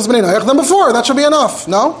Sheva Mitzvos B'nai Noach than before. That should be enough,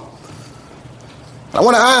 no? I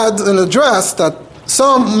want to add and address that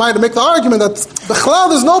some might make the argument that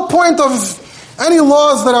there's no point of any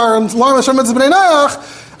laws that are in line with Sheva Mitzvos B'nai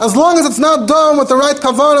Noach as long as it's not done with the right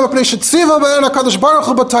kavanah.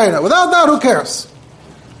 Without that, who cares?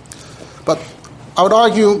 But I would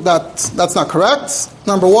argue that that's not correct.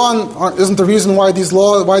 Number one, isn't the reason why these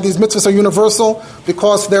mitzvahs are universal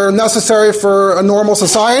because they're necessary for a normal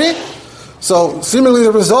society. So seemingly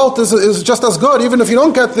the result is just as good, even if you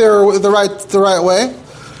don't get there the right way.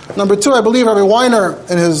 Number two, I believe Rabbi Weiner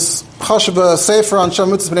in his Chashva Sefer on Sheva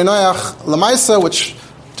Mitzvos B'nai Noach Lamaisa, which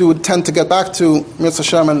we would tend to get back to Mitzvah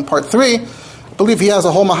Shem in part 3. I believe he has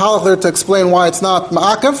a whole mahalach there to explain why it's not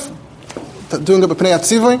ma'akev, doing it b'pnei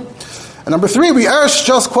atzivui. And number 3, we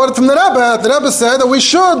just quoted from the Rebbe. The Rebbe said that we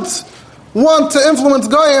should want to influence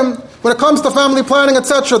goyim when it comes to family planning,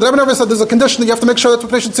 etc. The Rebbe never said there's a condition that you have to make sure that's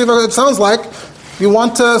what Pnei Tziva. It sounds like you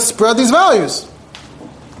want to spread these values.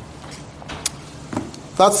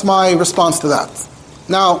 That's my response to that.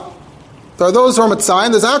 Now, there are those who are Mitzayin.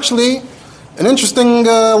 There's actually an interesting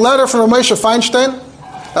letter from Moshe Feinstein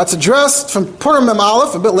that's addressed from Purim Mem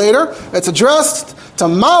Aleph, a bit later. It's addressed to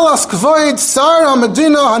Malas Kvoid, Sar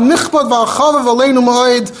HaMedina, HaNichbad V'Achav V'Aleinu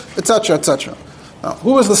Moed, etc., etc. Now,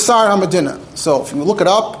 who is the Sar HaMedina? So, if you look it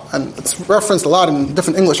up, and it's referenced a lot in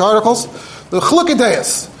different English articles, the Chlukei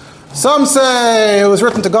Deis. Some say it was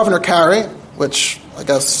written to Governor Carey, which I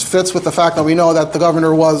guess fits with the fact that we know that the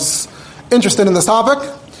governor was interested in this topic.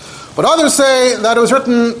 But others say that it was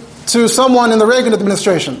written to someone in the Reagan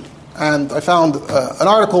administration. And I found an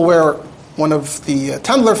article where one of the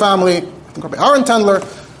Tendler family, I think Rabbi Aaron Tendler,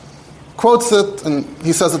 quotes it, and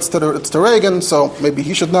he says it's to Reagan, so maybe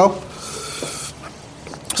he should know.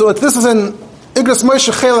 So this is in Igros Moshe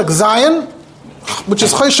Chelek Zayin, which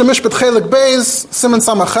is Choshe Mishpat Chelek Beis, Siman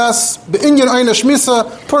Samaches, Be'inyan Einish Misa,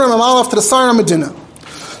 Purim Amalaf to the Sar Medina.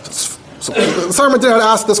 So the Sar Medina had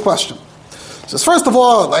asked this question. He says, first of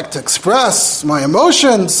all, I'd like to express my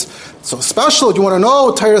emotions. It's so special. Do you want to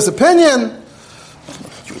know Torah's opinion?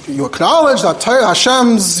 You acknowledge that Torah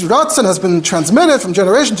Hashem's Ratzon has been transmitted from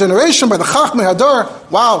generation to generation by the Chachmei Hadar.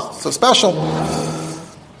 Wow, so special.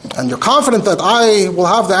 And you're confident that I will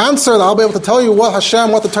have the answer, that I'll be able to tell you what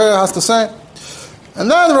the Torah has to say. And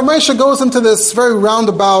then Rav Moshe goes into this very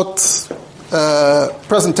roundabout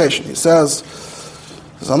presentation. He says,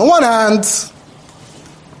 on the one hand,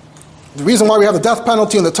 the reason why we have the death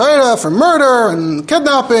penalty in the Torah for murder and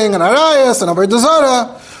kidnapping and arayas and avodah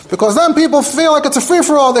zarah, because then people feel like it's a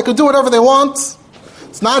free-for-all, they could do whatever they want.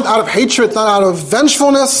 It's not out of hatred, it's not out of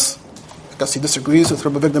vengefulness. I guess he disagrees with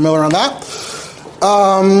Rabbi Victor Miller on that.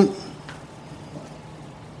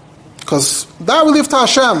 Because that we leave to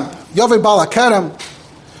Hashem, Yavei Bala Kerem.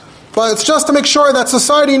 But it's just to make sure that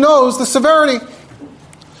society knows the severity.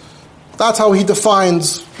 That's how he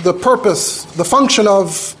defines the purpose, the function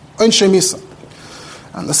of Einshe Misa.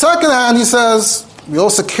 On the second hand, he says, we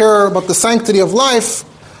also care about the sanctity of life,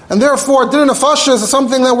 and therefore, Din Nefashis is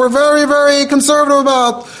something that we're very, very conservative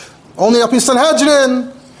about. Only Api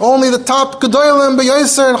Sanhedrin, only the top Gedolim,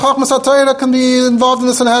 B'Yaiser, and Chachmas HaTorah can be involved in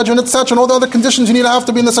the Sanhedrin, etc., and all the other conditions you need to have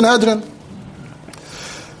to be in the Sanhedrin.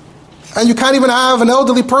 And you can't even have an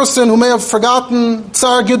elderly person who may have forgotten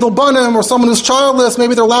Tsar Gidul Banim, or someone who's childless,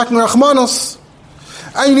 maybe they're lacking Rachmanus.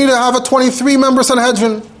 And you need to have a 23-member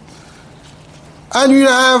Sanhedrin. And you need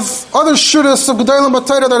to have other Shudas of Gedolim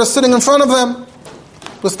B'Torah that are sitting in front of them.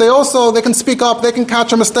 Because they can speak up, they can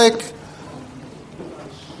catch a mistake.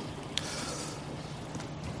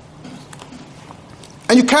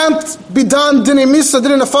 And you can't be done Dinei Misa,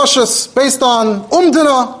 Dinei Nefashis, based on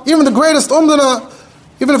Umdina, even the greatest Umdina,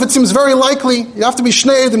 even if it seems very likely. You have to be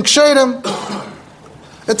Shneid and Kshedim,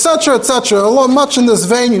 etc., etc. Much in this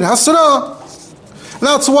vein, in Hasra. And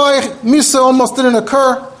that's why Misa almost didn't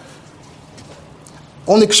occur.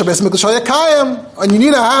 Only Kshabes Mikdash Hayakayim, and you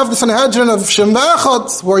need to have the Sanhedrin of Shem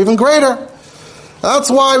V'Echad, who are even greater. That's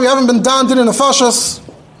why we haven't been done Din Nefashos.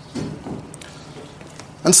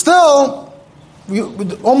 And still, we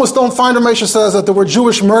almost don't find Ramesha says that there were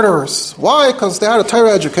Jewish murderers. Why? Because they had a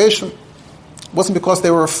Torah education. It wasn't because they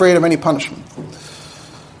were afraid of any punishment.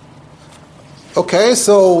 Okay,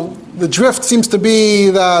 so the drift seems to be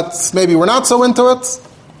that maybe we're not so into it.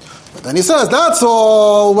 But then he says, that's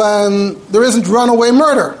all when there isn't runaway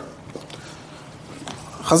murder.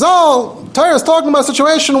 Chazal, Torah is talking about a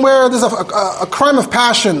situation where there's a crime of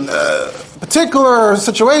passion, a particular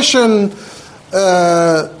situation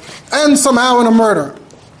ends somehow in a murder.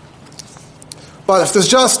 But if there's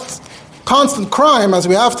just constant crime, as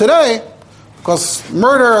we have today, because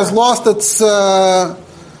murder has lost its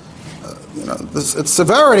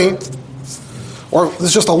severity, or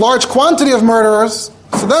there's just a large quantity of murderers,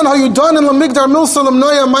 so then how you done in Lamigdar Milsalam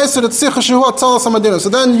Noya Maisid at Sichashu Atzalas Amadina. So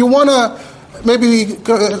then you want to maybe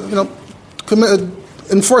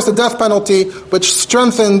enforce the death penalty, which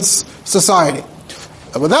strengthens society.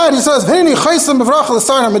 And with that, he says, "V'hini chaysam b'vrachal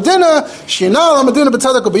l'sar haMedina, shinal haMedina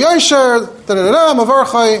b'tzedek u'b'yosher, da-da-da-da,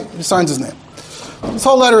 mavarchai." He signs his name. This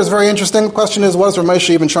whole letter is very interesting. The question is, what is Ramesha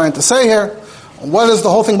even trying to say here? What does the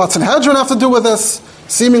whole thing about Sanhedrin have to do with this?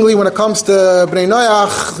 Seemingly, when it comes to Bnei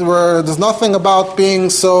Noach, there's nothing about being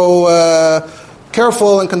so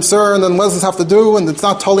careful and concerned, and what does this have to do? And it's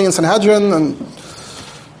not totally in Sanhedrin, and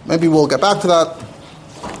maybe we'll get back to that.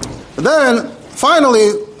 But then, final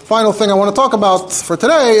thing I want to talk about for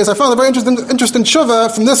today is I found a very interesting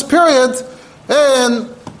tshuva from this period in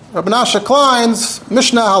Rabbi Menashe Klein's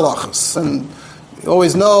Mishnah Halachos. And you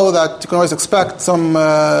always know that you can always expect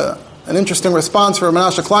an interesting response for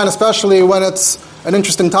Menashe Klein, especially when it's an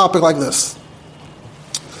interesting topic like this.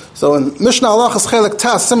 So in Mishnah Halachos Chelik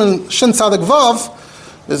Tes, Siman Shin Tzadik Vav,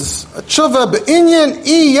 is a tshuva be'inyan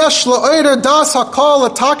I yesh la'oider das hakol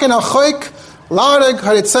ataken achoik lareg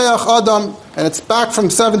haritzeach adam, and it's back from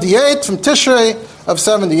 78, from Tishrei of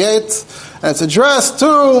 78, and it's addressed to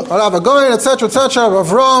Rav Agoyin, etc.,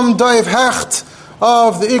 Rav Rom Doiv Hecht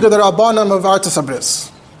of the Igad Rabbanim of Artis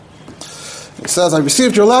Abris. He says, I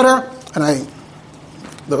received your letter, and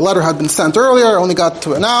the letter had been sent earlier, I only got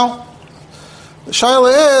to it now. The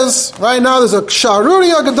shaila is, right now there's a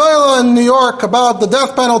Sharuria Gedola in New York about the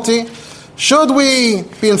death penalty. Should we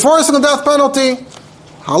be enforcing the death penalty?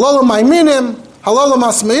 Halal Maiminim, Halal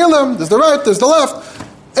Masmeilim, there's the right, there's the left.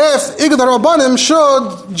 If Igad Rabbanim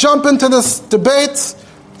should jump into this debate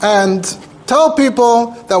and tell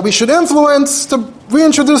people that we should influence to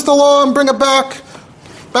reintroduce the law and bring it back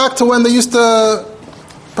to when they used to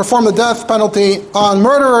perform the death penalty on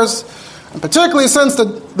murderers, and particularly since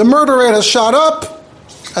the murder rate has shot up,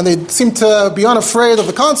 and they seem to be unafraid of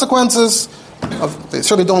the consequences, they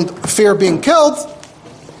certainly don't fear being killed.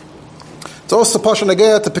 It's also Pasha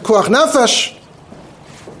Nageya to Pikuach Nefesh,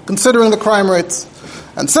 considering the crime rates.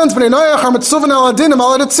 And since Bnei Noach are mitzuvin al adinim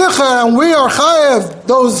al adetzicha, and we are chayev,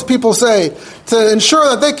 those people say, to ensure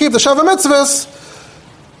that they keep the Sheva Mitzvos,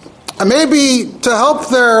 and maybe to help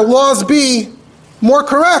their laws be more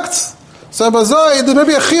correct. So there may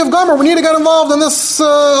be a chiyav gomer. We need to get involved in this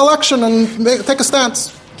election and take a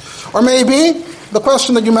stance. Or maybe, the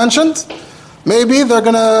question that you mentioned, maybe they're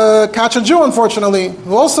going to catch a Jew, unfortunately,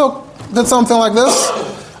 who also did something like this,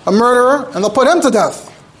 a murderer, and they'll put him to death.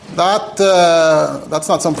 That's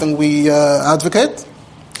not something we advocate.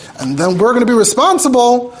 And then we're going to be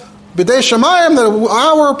responsible, b'dei shemayim, that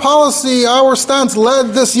our policy, our stance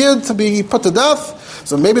led this yid to be put to death.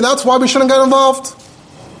 So maybe that's why we shouldn't get involved.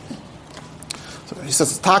 So he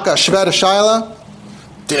says, Taka Shved Shaila,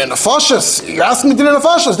 Din Nefashos. You're asking me Din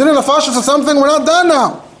Nefashos. Din Nefashos is something we're not done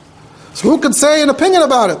now. So who could say an opinion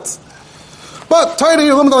about it? But Torah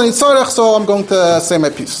you're limited on Yitzarech, so I'm going to say my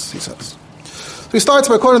piece, he says. So he starts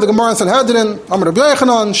by quoting the Gemara in Sanhedrin, Amar Rabbi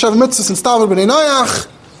Yochanan, Sheva Mitzvos, and Stavur B'nei Noach,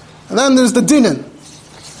 and then there's the Dinin.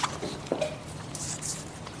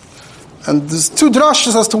 And there's two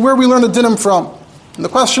drashas as to where we learn the Dinim from. And the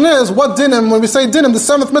question is, what Dinim, when we say Dinim, the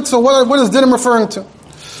seventh mitzvah, what is Dinim referring to?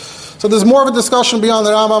 So there's more of a discussion beyond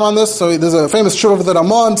the Rambam on this. So there's a famous tshuva of the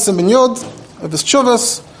Ramah and Siman Yud, of his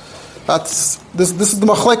tshuvas. This is the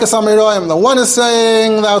Machlekes Amirayim. The one is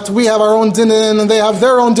saying that we have our own dinim and they have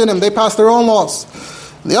their own dinim. They pass their own laws.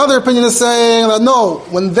 And the other opinion is saying that no,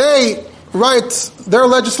 when they write their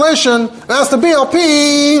legislation, it has to be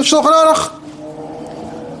al-pi Shulchan Aruch.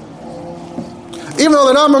 Even though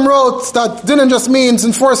the Rambam wrote that dinim just means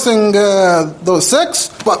enforcing those six,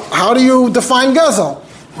 but how do you define gezel?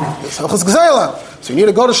 So you need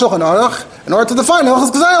to go to Shulchan Aruch in order to define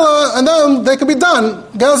Hilchos Gzeila, and then they can be done,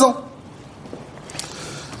 Gezel.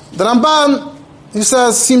 The Ramban, he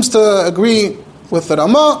says, seems to agree with the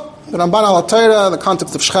Ramah, the Ramban al Torah, the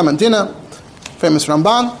context of Shechem and Dinah, famous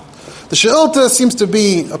Ramban. The She'ilta seems to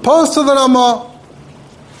be opposed to the Ramah.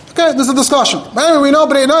 Okay, there's a discussion. But anyway, we know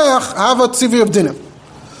Bnei Noach have a tzivi of Dinah.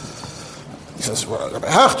 He says, well, Rabbi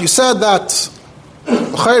Hecht, you said that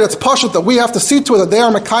it's pashut that we have to see to it that they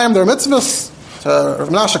are mekayim their mitzvahs. Rav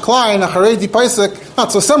Menashe Klein, a Haredi Paisik,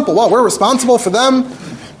 not so simple. Well, we're responsible for them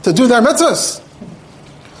to do their mitzvahs.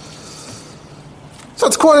 So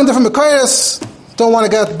it's quoting different Mekayos. Don't want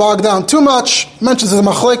to get bogged down too much. Mentions the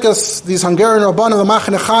Machlekes, these Hungarian Rabbanim, the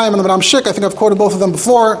Machane Chaim and the Ram Shik. I think I've quoted both of them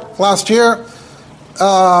before last year.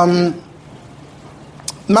 Machane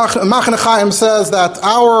Chaim says that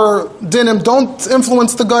our dinim don't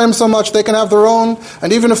influence the Goyim so much; they can have their own.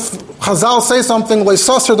 And even if Chazal say something,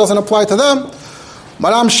 Leisosser doesn't apply to them.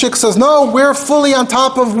 Ram Shik says no, we're fully on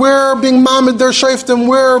top of. We're being mamid their shaftim.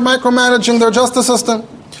 We're micromanaging their justice system.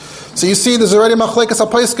 So you see, there's already machlekes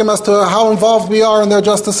hapaiskim as to how involved we are in their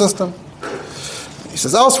justice system. He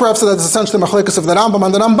says elsewhere, I've said that it's essentially machlekes of the Rambam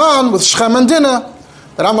and the Ramban with Shechem and Dinah.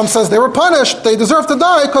 The Rambam says they were punished, they deserve to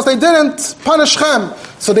die because they didn't punish Shechem.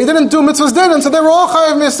 So they didn't do mitzvahs Dinah, so they were all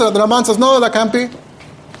chayav misa. The Ramban says no, that can't be.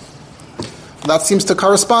 That seems to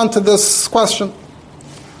correspond to this question.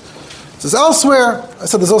 It says elsewhere, I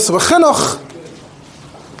said there's also a chinuch.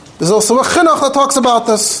 There's also a chinuch that talks about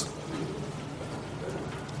this.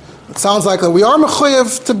 It sounds like that we are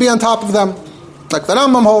mechuyev to be on top of them, like the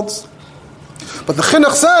Rambam holds. But the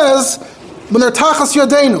chinuch says, when they're tachas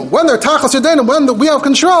yadeinu, when we have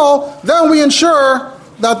control, then we ensure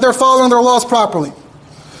that they're following their laws properly.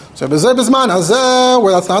 So b'zeh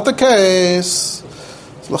where that's not the case.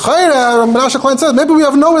 So l'chayre, Menashe Klein says, maybe we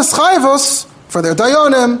have no ischayvus for their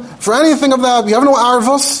dayanim, for anything of that. We have no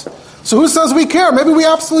arvus. So who says we care? Maybe we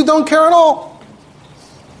absolutely don't care at all.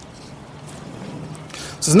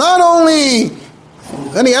 So not only,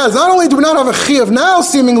 then he adds, not only do we not have a chiyuv now,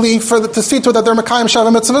 seemingly, to see to it that they're mekayim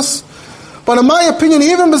Sheva Mitzvos, but in my opinion,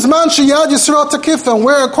 even Bizman Sheyad Yisrael Takifim,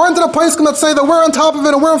 where according to the Paiskim that say that we're on top of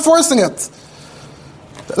it and we're enforcing it,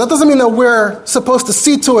 that doesn't mean that we're supposed to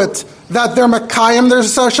see to it that they're mekayim their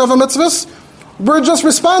Sheva Mitzvos. We're just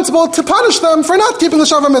responsible to punish them for not keeping the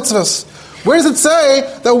Sheva Mitzvos. Where does it say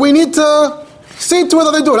that we need to see to it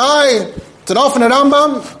that they do it? It's an often a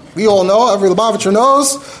Rambam. We all know, every Lubavitcher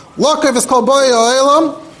knows. Lakev is called Boy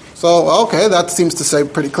Elam. So, okay, that seems to say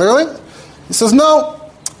pretty clearly. He says,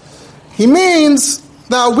 no. He means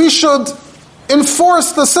that we should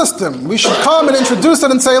enforce the system. We should come and introduce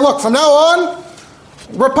it and say, look, from now on,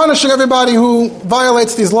 we're punishing everybody who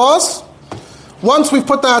violates these laws. Once we've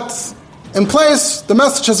put that in place, the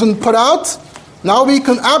message has been put out. Now we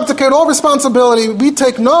can abdicate all responsibility. We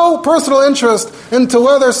take no personal interest into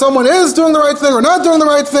whether someone is doing the right thing or not doing the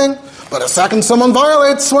right thing. But the second someone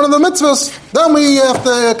violates one of the mitzvahs, then we have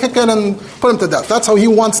to kick in and put him to death. That's how he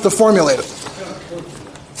wants to formulate it.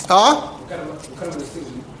 Huh? What kind of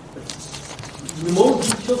decision? The moment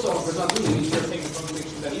you kill someone for not doing it, you start taking some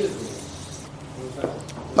conviction that he is doing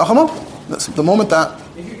it. The moment that...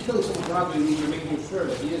 If you're killing someone for not doing it, you're making sure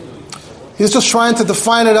that he is doing it. He's just trying to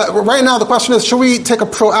define it. Right now, the question is, should we take a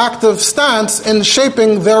proactive stance in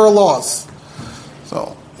shaping their laws?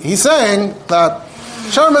 So, he's saying that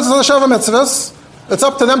Sheva Mitzvahs are Sheva Mitzvahs. It's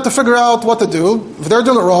up to them to figure out what to do. If they're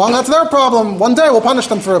doing it wrong, that's their problem. One day we'll punish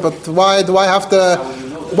them for it, but why do I have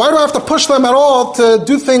to push them at all to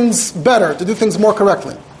do things better, to do things more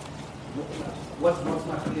correctly? What's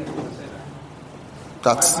not clear to say that?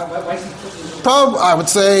 That's... Why is he pushing? I would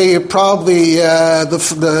say probably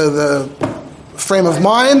the frame of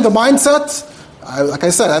mind, the mindset. Like I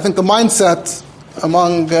said, I think the mindset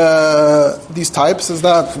among these types is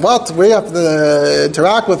that we have to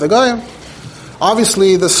interact with the guy.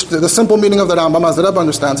 Obviously, the simple meaning of the Rambam, as the Rebbe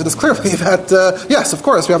understands it, is clearly that, yes, of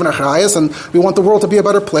course, we have an achrayus, and we want the world to be a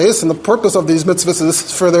better place, and the purpose of these mitzvahs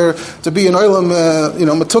is for there to be an olam,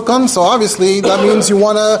 metukan, so obviously that means you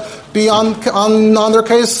want to be on their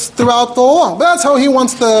case throughout the whole long. But that's how he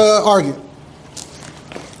wants to argue.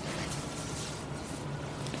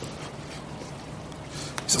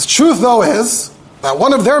 He says, truth, though, is that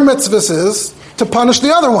one of their mitzvahs is to punish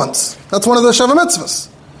the other ones. That's one of the Sheva Mitzvahs.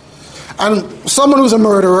 And someone who's a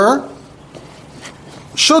murderer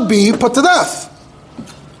should be put to death.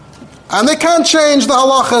 And they can't change the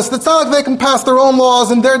halachas. It's not like they can pass their own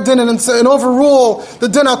laws and their din and overrule the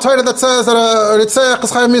din HaTorah that says that a ritzayach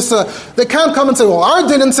is chayav misa. They can't come and say, well, our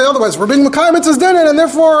din didn't say otherwise. We're being mekayim mitzvahs din and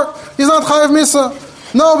therefore he's not chayav misa.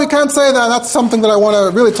 No, we can't say that. That's something that I want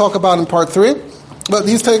to really talk about in part 3. But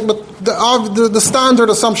the standard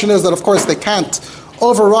assumption is that, of course, they can't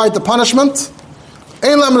override the punishment.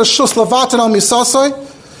 And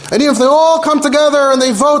even if they all come together and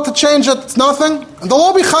they vote to change it, it's nothing. And they'll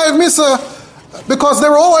all be chayiv misa because they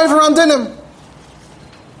were all over on dinim.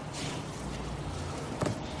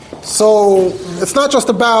 So it's not just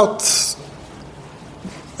about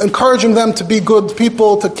encouraging them to be good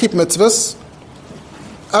people, to keep mitzvahs.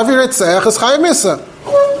 Every ritzach is chayiv misa.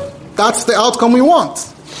 That's the outcome we want.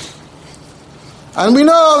 And we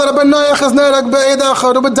know that a ben noach is nerag be'ed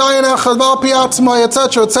echad, or b'dayan echad, b'al pi atzmai,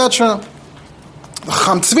 etc., etc. The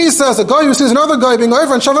Cham Tzvi says, a guy who sees another guy being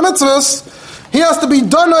over in Sheva Mitzvos, he has to be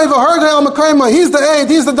done over Hargay al Mekayma. He's the aid,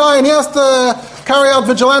 he's the dayan, he has to carry out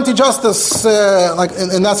vigilante justice like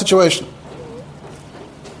in that situation.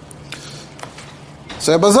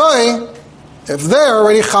 So Bazai, if they're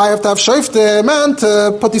already chayav to have shoftim and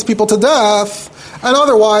to put these people to death, and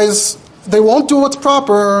otherwise they won't do what's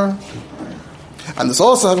proper. And this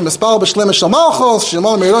also having mispal b'shleim shel malchus,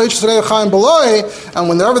 shemal meiroi yisrei chaim beloy, and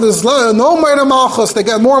whenever there's no meir malchus, they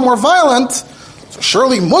get more and more violent. So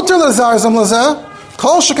surely mutter lezarzam lezeh,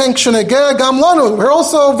 kol sheken kshenegeh gam lanu. We're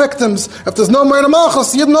also victims. If there's no meir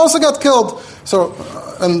malchus, Yidden also get killed. So,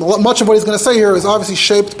 and much of what he's going to say here is obviously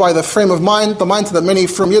shaped by the frame of mind, the mindset that many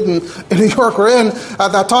from Yidden in New York were in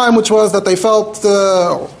at that time, which was that they felt,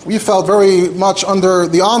 we felt very much under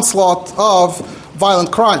the onslaught of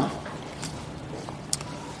violent crime.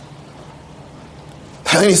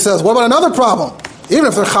 And he says, what about another problem? Even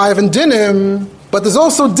if they're chayiv in dinim, but there's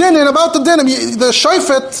also dinin about the dinim. The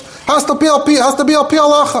shofet has to be al pi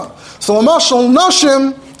halacha. So l'mashal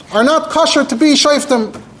nashim are not kosher to be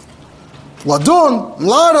shoftim. Ladun,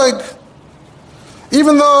 mlareg.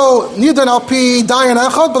 Even though nidan al pi dayan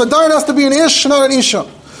echad, but the dayan has to be an ish, not an isha.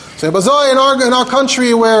 So in our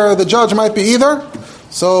country where the judge might be either.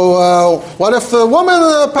 So what if the woman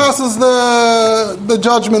passes the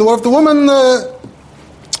judgment? What if the woman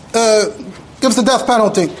gives the death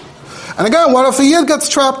penalty? And again, what if a yid gets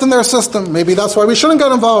trapped in their system? Maybe that's why we shouldn't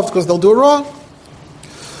get involved, because they'll do it wrong.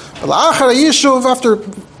 After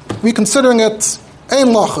reconsidering it, ein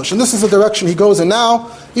lachush, and this is the direction he goes in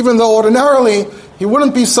now, even though ordinarily he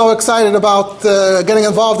wouldn't be so excited about getting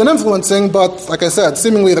involved in influencing, but like I said,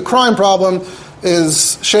 seemingly the crime problem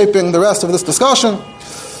is shaping the rest of this discussion.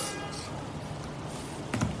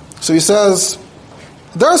 So he says,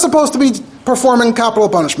 they're supposed to be performing capital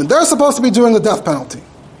punishment. They're supposed to be doing the death penalty.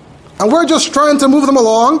 And we're just trying to move them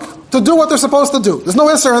along to do what they're supposed to do. There's no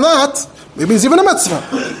answer in that. Maybe it's even a mitzvah.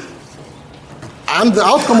 And the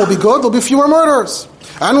outcome will be good. There'll be fewer murderers.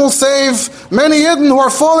 And we'll save many Yidden who are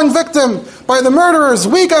falling victim by the murderers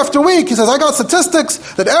week after week. He says, I got statistics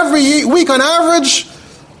that every week on average,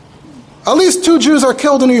 at least 2 Jews are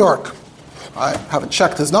killed in New York. I haven't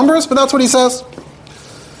checked his numbers, but that's what he says.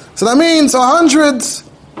 So that means 100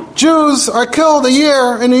 Jews are killed a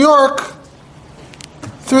year in New York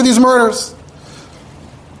through these murders.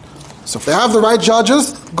 So if they have the right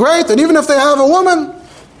judges, great. And even if they have a woman,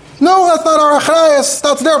 no, that's not our achrayas.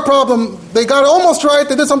 That's their problem. They got it almost right.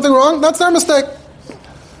 They did something wrong. That's their mistake.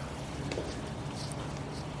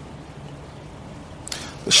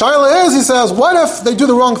 The shaila is, he says, what if they do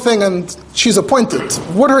the wrong thing and she's appointed?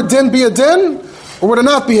 Would her din be a din, or would it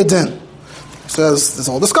not be a din? He says, there's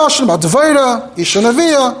a whole discussion about Devaira, Isha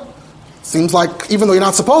Neviah. Seems like, even though you're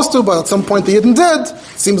not supposed to, but at some point the Yidden did,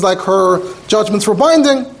 seems like her judgments were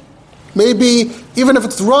binding. Maybe, even if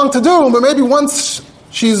it's wrong to do, but maybe once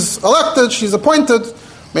she's elected, she's appointed,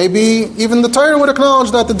 maybe even the Torah would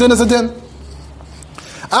acknowledge that the din is a din.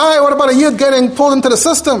 What about a Yid getting pulled into the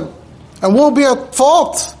system and will be at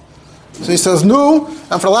fault? So he says, no,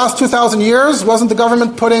 and for the last 2,000 years, wasn't the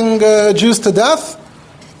government putting Jews to death?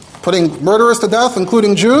 Putting murderers to death,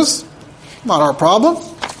 including Jews? Not our problem.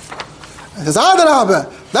 He says,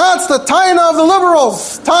 that's the taina of the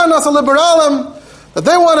liberals, tainas liberalim, that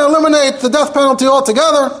they want to eliminate the death penalty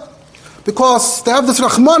altogether because they have this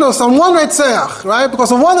rachmanus on one reitzeach, right?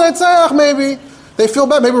 Because on one reitzeach, maybe they feel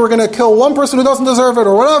bad. Maybe we're going to kill one person who doesn't deserve it,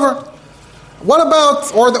 or whatever. What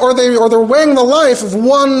about, or they're weighing the life of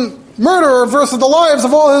one murderer versus the lives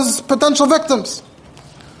of all his potential victims.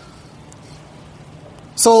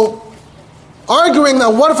 So, arguing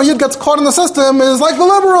that what if a Yid gets caught in the system is like the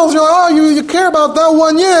liberals. You're like, you care about that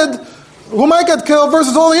one Yid who might get killed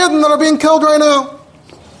versus all the Yidden that are being killed right now.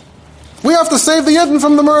 We have to save the Yidden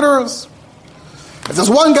from the murderers. If there's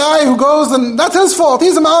one guy who goes, and that's his fault.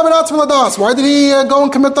 He's a ma'aber atzma ladas. Why did he go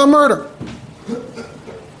and commit that murder?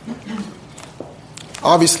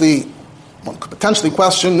 Obviously, one could potentially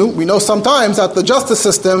question, we know sometimes that the justice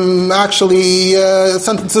system actually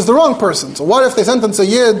sentences the wrong person. So what if they sentence a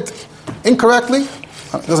Yid incorrectly?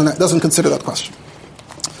 Doesn't consider that question.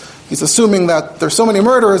 He's assuming that there's so many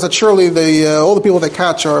murderers that surely all the people they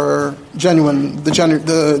catch are genuine,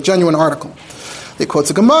 the genuine article. He quotes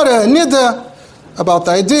a Gemara, a Nida, about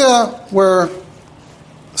the idea where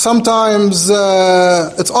sometimes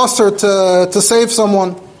it's usher to save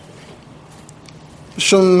someone.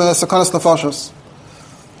 Shum sakanas nefashos.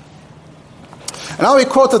 And now he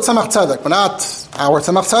quoted Tzemach Tzedek, but not our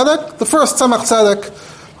Tzemach Tzedek, the first Tzemach Tzedek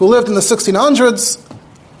who lived in the 1600s,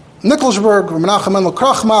 Nikolsburg, Menachem Mendel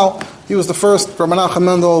Krachmal. He was the first Menachem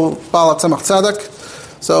Mendel Baal Tzemach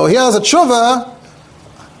Tzedek. So he has a tshuva,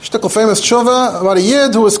 shtickle famous tshuva, about a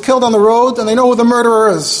yid who was killed on the road, and they know who the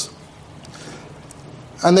murderer is.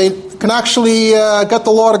 And they can actually get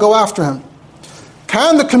the law to go after him.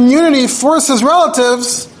 Can the community force his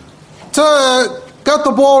relatives to get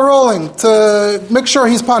the ball rolling, to make sure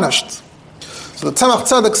he's punished? So the Tzemach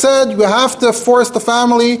Tzedek said, you have to force the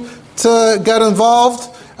family to get involved,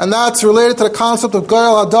 and that's related to the concept of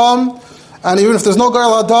Goyal Adam. And even if there's no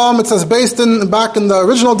Goyal Adam, it says back in the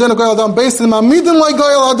original din of Goyal Adam, based in Mamidin like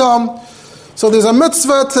Goyal Adam. So there's a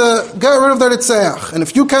mitzvah to get rid of the Ritzeach. And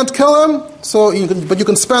if you can't kill him, but you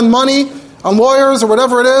can spend money on lawyers or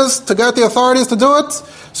whatever it is to get the authorities to do it.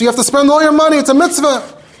 So you have to spend all your money. It's a mitzvah.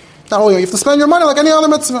 Not only you have to spend your money like any other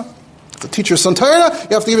mitzvah. To teach your son Torah,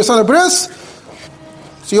 you have to give your son a bris.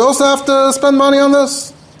 So you also have to spend money on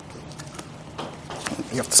this.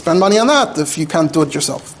 You have to spend money on that if you can't do it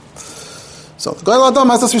yourself. So the Goyal Adam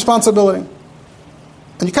has this responsibility.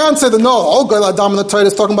 And you can't say that, no, all Goyal Adam in the Torah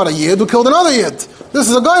is talking about a yid who killed another yid. This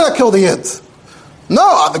is a guy that killed a yid.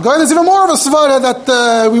 No, the guy is even more of a svara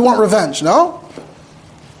that we want revenge, no?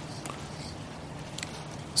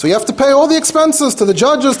 So you have to pay all the expenses to the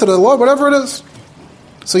judges, to the law, whatever it is.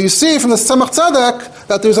 So you see from the Tzemach Tzedek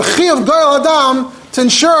that there's a chi of Goyal Adam to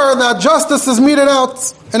ensure that justice is meted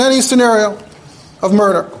out in any scenario of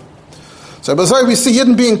murder. So we see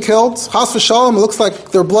Yidden being killed. Chas v'shalom, it looks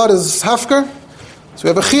like their blood is hefker. So we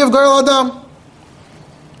have a chi of Goyal Adam.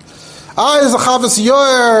 Is a Chavis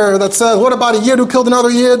Yoyer that says, what about a Yid who killed another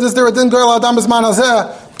Yid? Is there a din Goyal Adam Bizman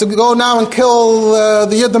Hazeh to go now and kill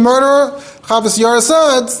the Yid, the murderer? Chavis Yoyer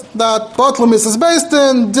said that Batel Mrs.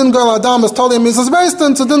 Beistin, din Goyal Adam is totally Mrs.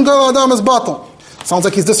 Beistin, so din Goyal Adam is Batel. Sounds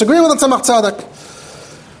like he's disagreeing with the Tzemach Tzedek.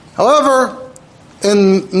 However,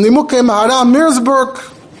 in Nimukei Maharam Meersburg,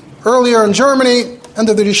 earlier in Germany, end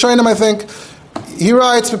of the Rishonim, I think, he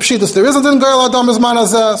writes, there isn't in Goyal Adam Bizman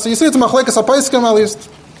Hazeh. So you see it's Machlekes HaPoskim at least.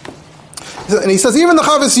 And he says, even the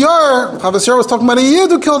Chavis Yor was talking about a Yid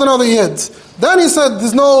who killed another Yid. Then he said,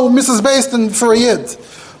 there's no Mrs. Beistin for a Yid.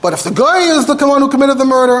 But if the guy is the one who committed the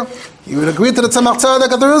murder, you would agree to the Tzemach Tzedek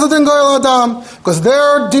that there is a din Goyal Adam, because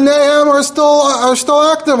their dineim are still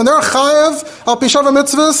active, and they're chayev al pi Sheva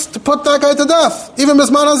Mitzvos to put that guy to death, even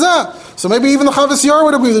Bizman Hazeh. So maybe even the Chavis Yor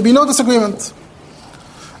would agree. There'd be no disagreement.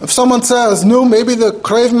 If someone says, no, maybe the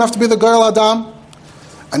Krevim have to be the Goyal Adam,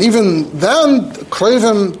 and even then,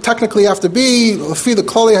 Krevim technically have to be Lefi the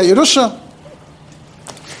Klali HaYerusha.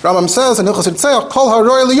 Rambam says in Hilchos Ritzeach, Kol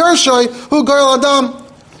HaRoy LiYershai Hu Goyal Adam,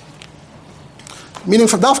 meaning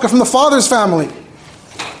from Dafka, from the father's family.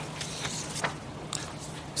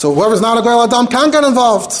 So whoever's not a Goyal Adam can get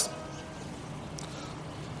involved.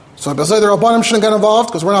 So the Rabbanim shouldn't get involved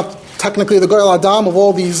because we're not technically the Goyal Adam of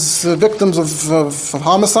all these victims of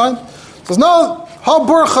homicide. He says, no, Ha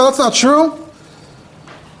Burcha, that's not true.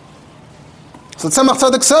 So the Tzemach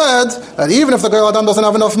Tzedek said that even if the Goyal Adam doesn't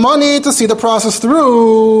have enough money to see the process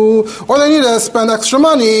through, or they need to spend extra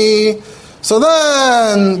money, so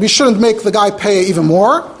then we shouldn't make the guy pay even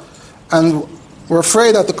more, and we're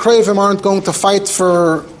afraid that the Krevim aren't going to fight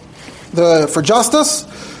for justice.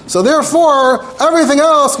 So therefore, everything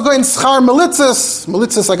else could go in schar militzis.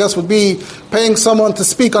 Militzis, I guess, would be paying someone to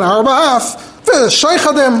speak on our behalf.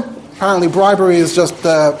 Apparently bribery is just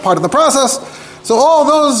part of the process. So all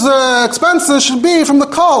those expenses should be from the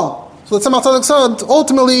kol. So the Tzemach Tzedek said,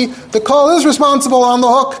 ultimately, the kol is responsible on the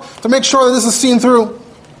hook to make sure that this is seen through.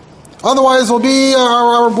 Otherwise,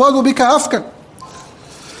 our blood will be kahafker.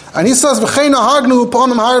 And he says, that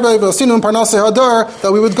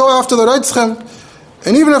we would go after the Reitzchem,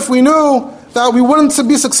 and even if we knew that we wouldn't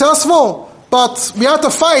be successful, but we had to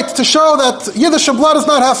fight to show that Yiddish blood is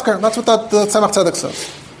not hefker. That's what the Tzemach Tzedek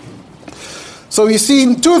says. So you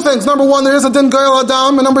see two things. Number one, there is a din Goyal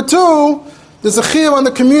Adam, and number two, there's a chiyuv on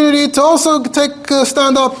the community to also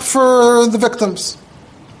stand up for the victims.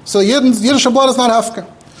 So Yiddish blood is not hefker.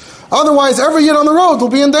 Otherwise, every Yid on the road will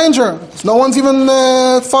be in danger. No one's even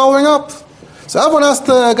following up. So everyone has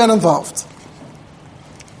to get involved.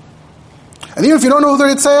 And even if you don't know who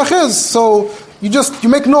the Ritzeach is, so you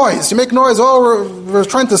make noise. You make noise. Oh, we're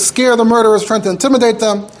trying to scare the murderers, trying to intimidate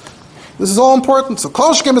them. This is all important. So we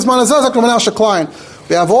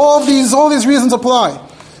have all these reasons apply.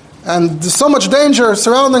 And there's so much danger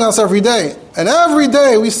surrounding us every day. And every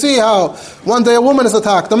day we see how one day a woman is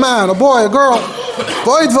attacked, a man, a boy, a girl. As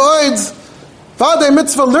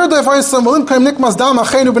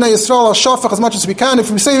much as we can.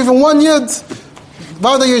 If we save even one yid,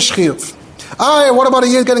 what about a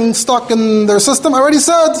yid getting stuck in their system? I already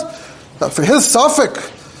said that for his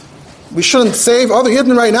suffix, we shouldn't save other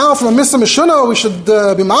yidden right now from a misa mishuna. We should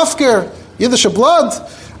be mafkir, Yiddish blood.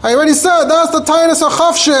 I already said that's the Tainus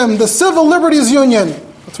HaChavshim, the Civil Liberties Union.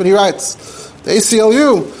 That's what he writes. The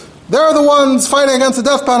ACLU. They're the ones fighting against the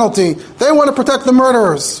death penalty. They want to protect the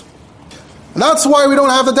murderers. And that's why we don't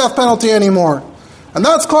have the death penalty anymore. And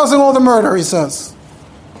that's causing all the murder, he says.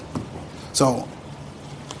 So,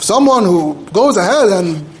 someone who goes ahead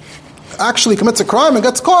and actually commits a crime and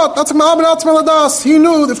gets caught, that's a ma'abed atzmei l'das. He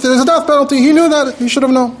knew if there's a death penalty, he knew that. He should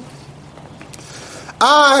have known.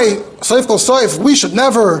 We should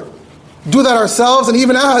never do that ourselves. And he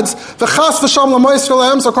even adds, the chas v'shalom l'mois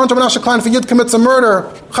shalem, so according to Menashe Klein, if a yid commits a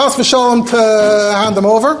murder, chas v'shalom to hand them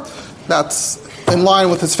over. That's in line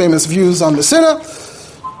with his famous views on Messina.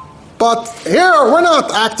 But here, we're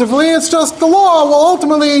not actively, it's just the law will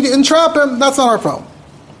ultimately entrap him. That's not our problem.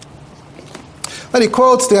 Then he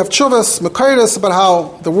quotes, they have chuvas, mekayres, about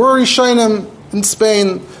how the word Yishayim in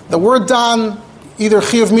Spain, the word dan, either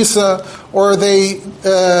chiyav misa, or they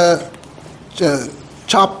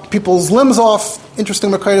chop people's limbs off.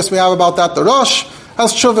 Interesting mekayres we have about that. The Rosh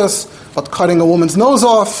has chuvas, but cutting a woman's nose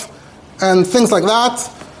off, and things like that.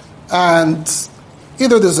 And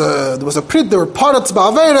either there were parats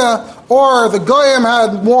ba'avera, or the Goyim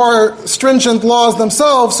had more stringent laws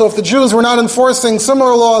themselves, so if the Jews were not enforcing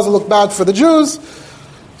similar laws, it looked bad for the Jews.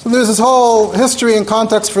 So there's this whole history and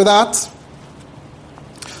context for that.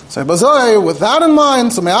 So with that in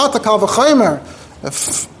mind, so me'ata kal v'chaymer,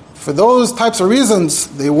 if for those types of reasons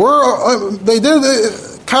they did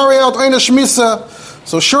carry out einish misa,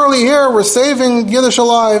 so surely here we're saving Yiddish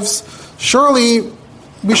lives. Surely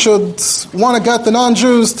we should want to get the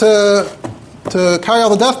non-Jews to carry out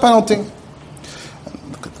the death penalty.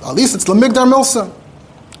 At least it's Lamigdar Milsa.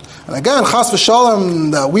 And again, Chas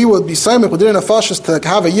v'Shalom, that we would be saying if we didn't have fascists to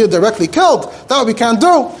have a Yid directly killed, that we can't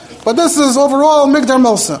do. But this is overall Migdar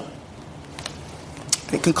Milsa.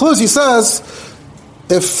 He concludes, he says,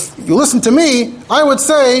 if you listen to me, I would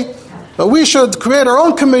say that we should create our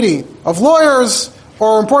own committee of lawyers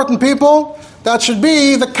or important people that should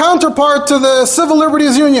be the counterpart to the Civil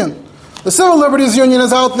Liberties Union. The Civil Liberties Union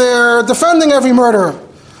is out there defending every murderer.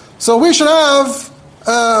 So we should have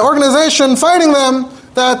an organization fighting them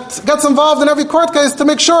that gets involved in every court case to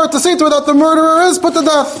make sure, to see to it that the murderer is put to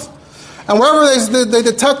death. And wherever they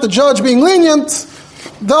detect the judge being lenient,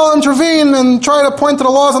 they'll intervene and try to point to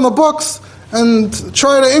the laws on the books and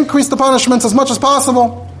try to increase the punishments as much as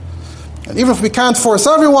possible. And even if we can't force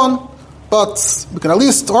everyone, but we can at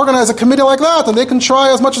least organize a committee like that, and they can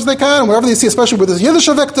try as much as they can. Wherever they see, especially with this Yiddish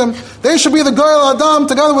victim, they should be the Goyal Adam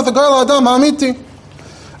together with the Goyal Adam Ha'amiti.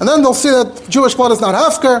 And then they'll see that Jewish blood is not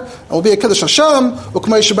hefker, it will be a Kiddush Hashem,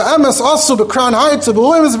 Ukmeish Ba'emes, also B'Kran Heights,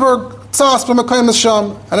 B'Williamsburg, Tzas, B'Mekayim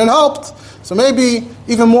Hashem, and it helped. So maybe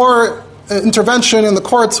even more intervention in the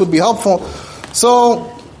courts would be helpful.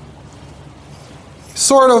 So,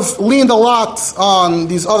 sort of leaned a lot on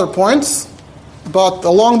these other points. But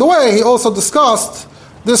along the way, he also discussed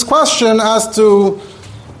this question as to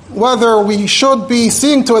whether we should be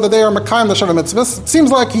seeing to it that they are Mekayim the Sheva Mitzvos. It seems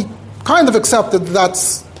like he kind of accepted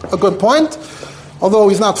that's a good point, although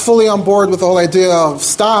he's not fully on board with the whole idea of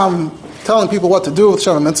Stam telling people what to do with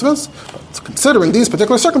Sheva Mitzvos. But considering these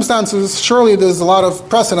particular circumstances, surely there's a lot of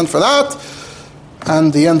precedent for that.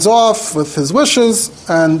 And he ends off with his wishes,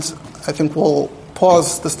 and I think we'll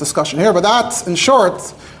pause this discussion here. But that, in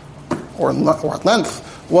short, or at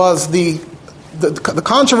length, was the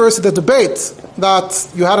controversy, the debate that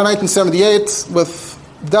you had in 1978 with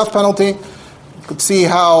the death penalty. You could see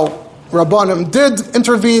how Rabbanim did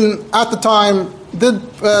intervene at the time, did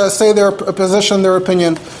say their position, their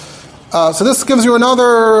opinion. So this gives you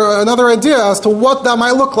another idea as to what that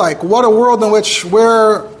might look like. What a world in which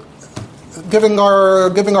we're giving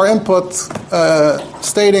our input,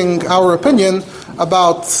 stating our opinion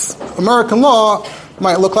about American law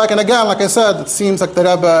might look like. And again, like I said, it seems like the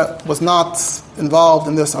Rebbe was not involved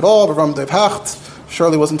in this at all. The Ram Dev Hecht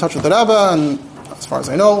surely was in touch with the Rebbe, and as far as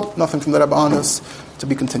I know, nothing from the Rebbe on this to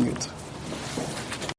be continued.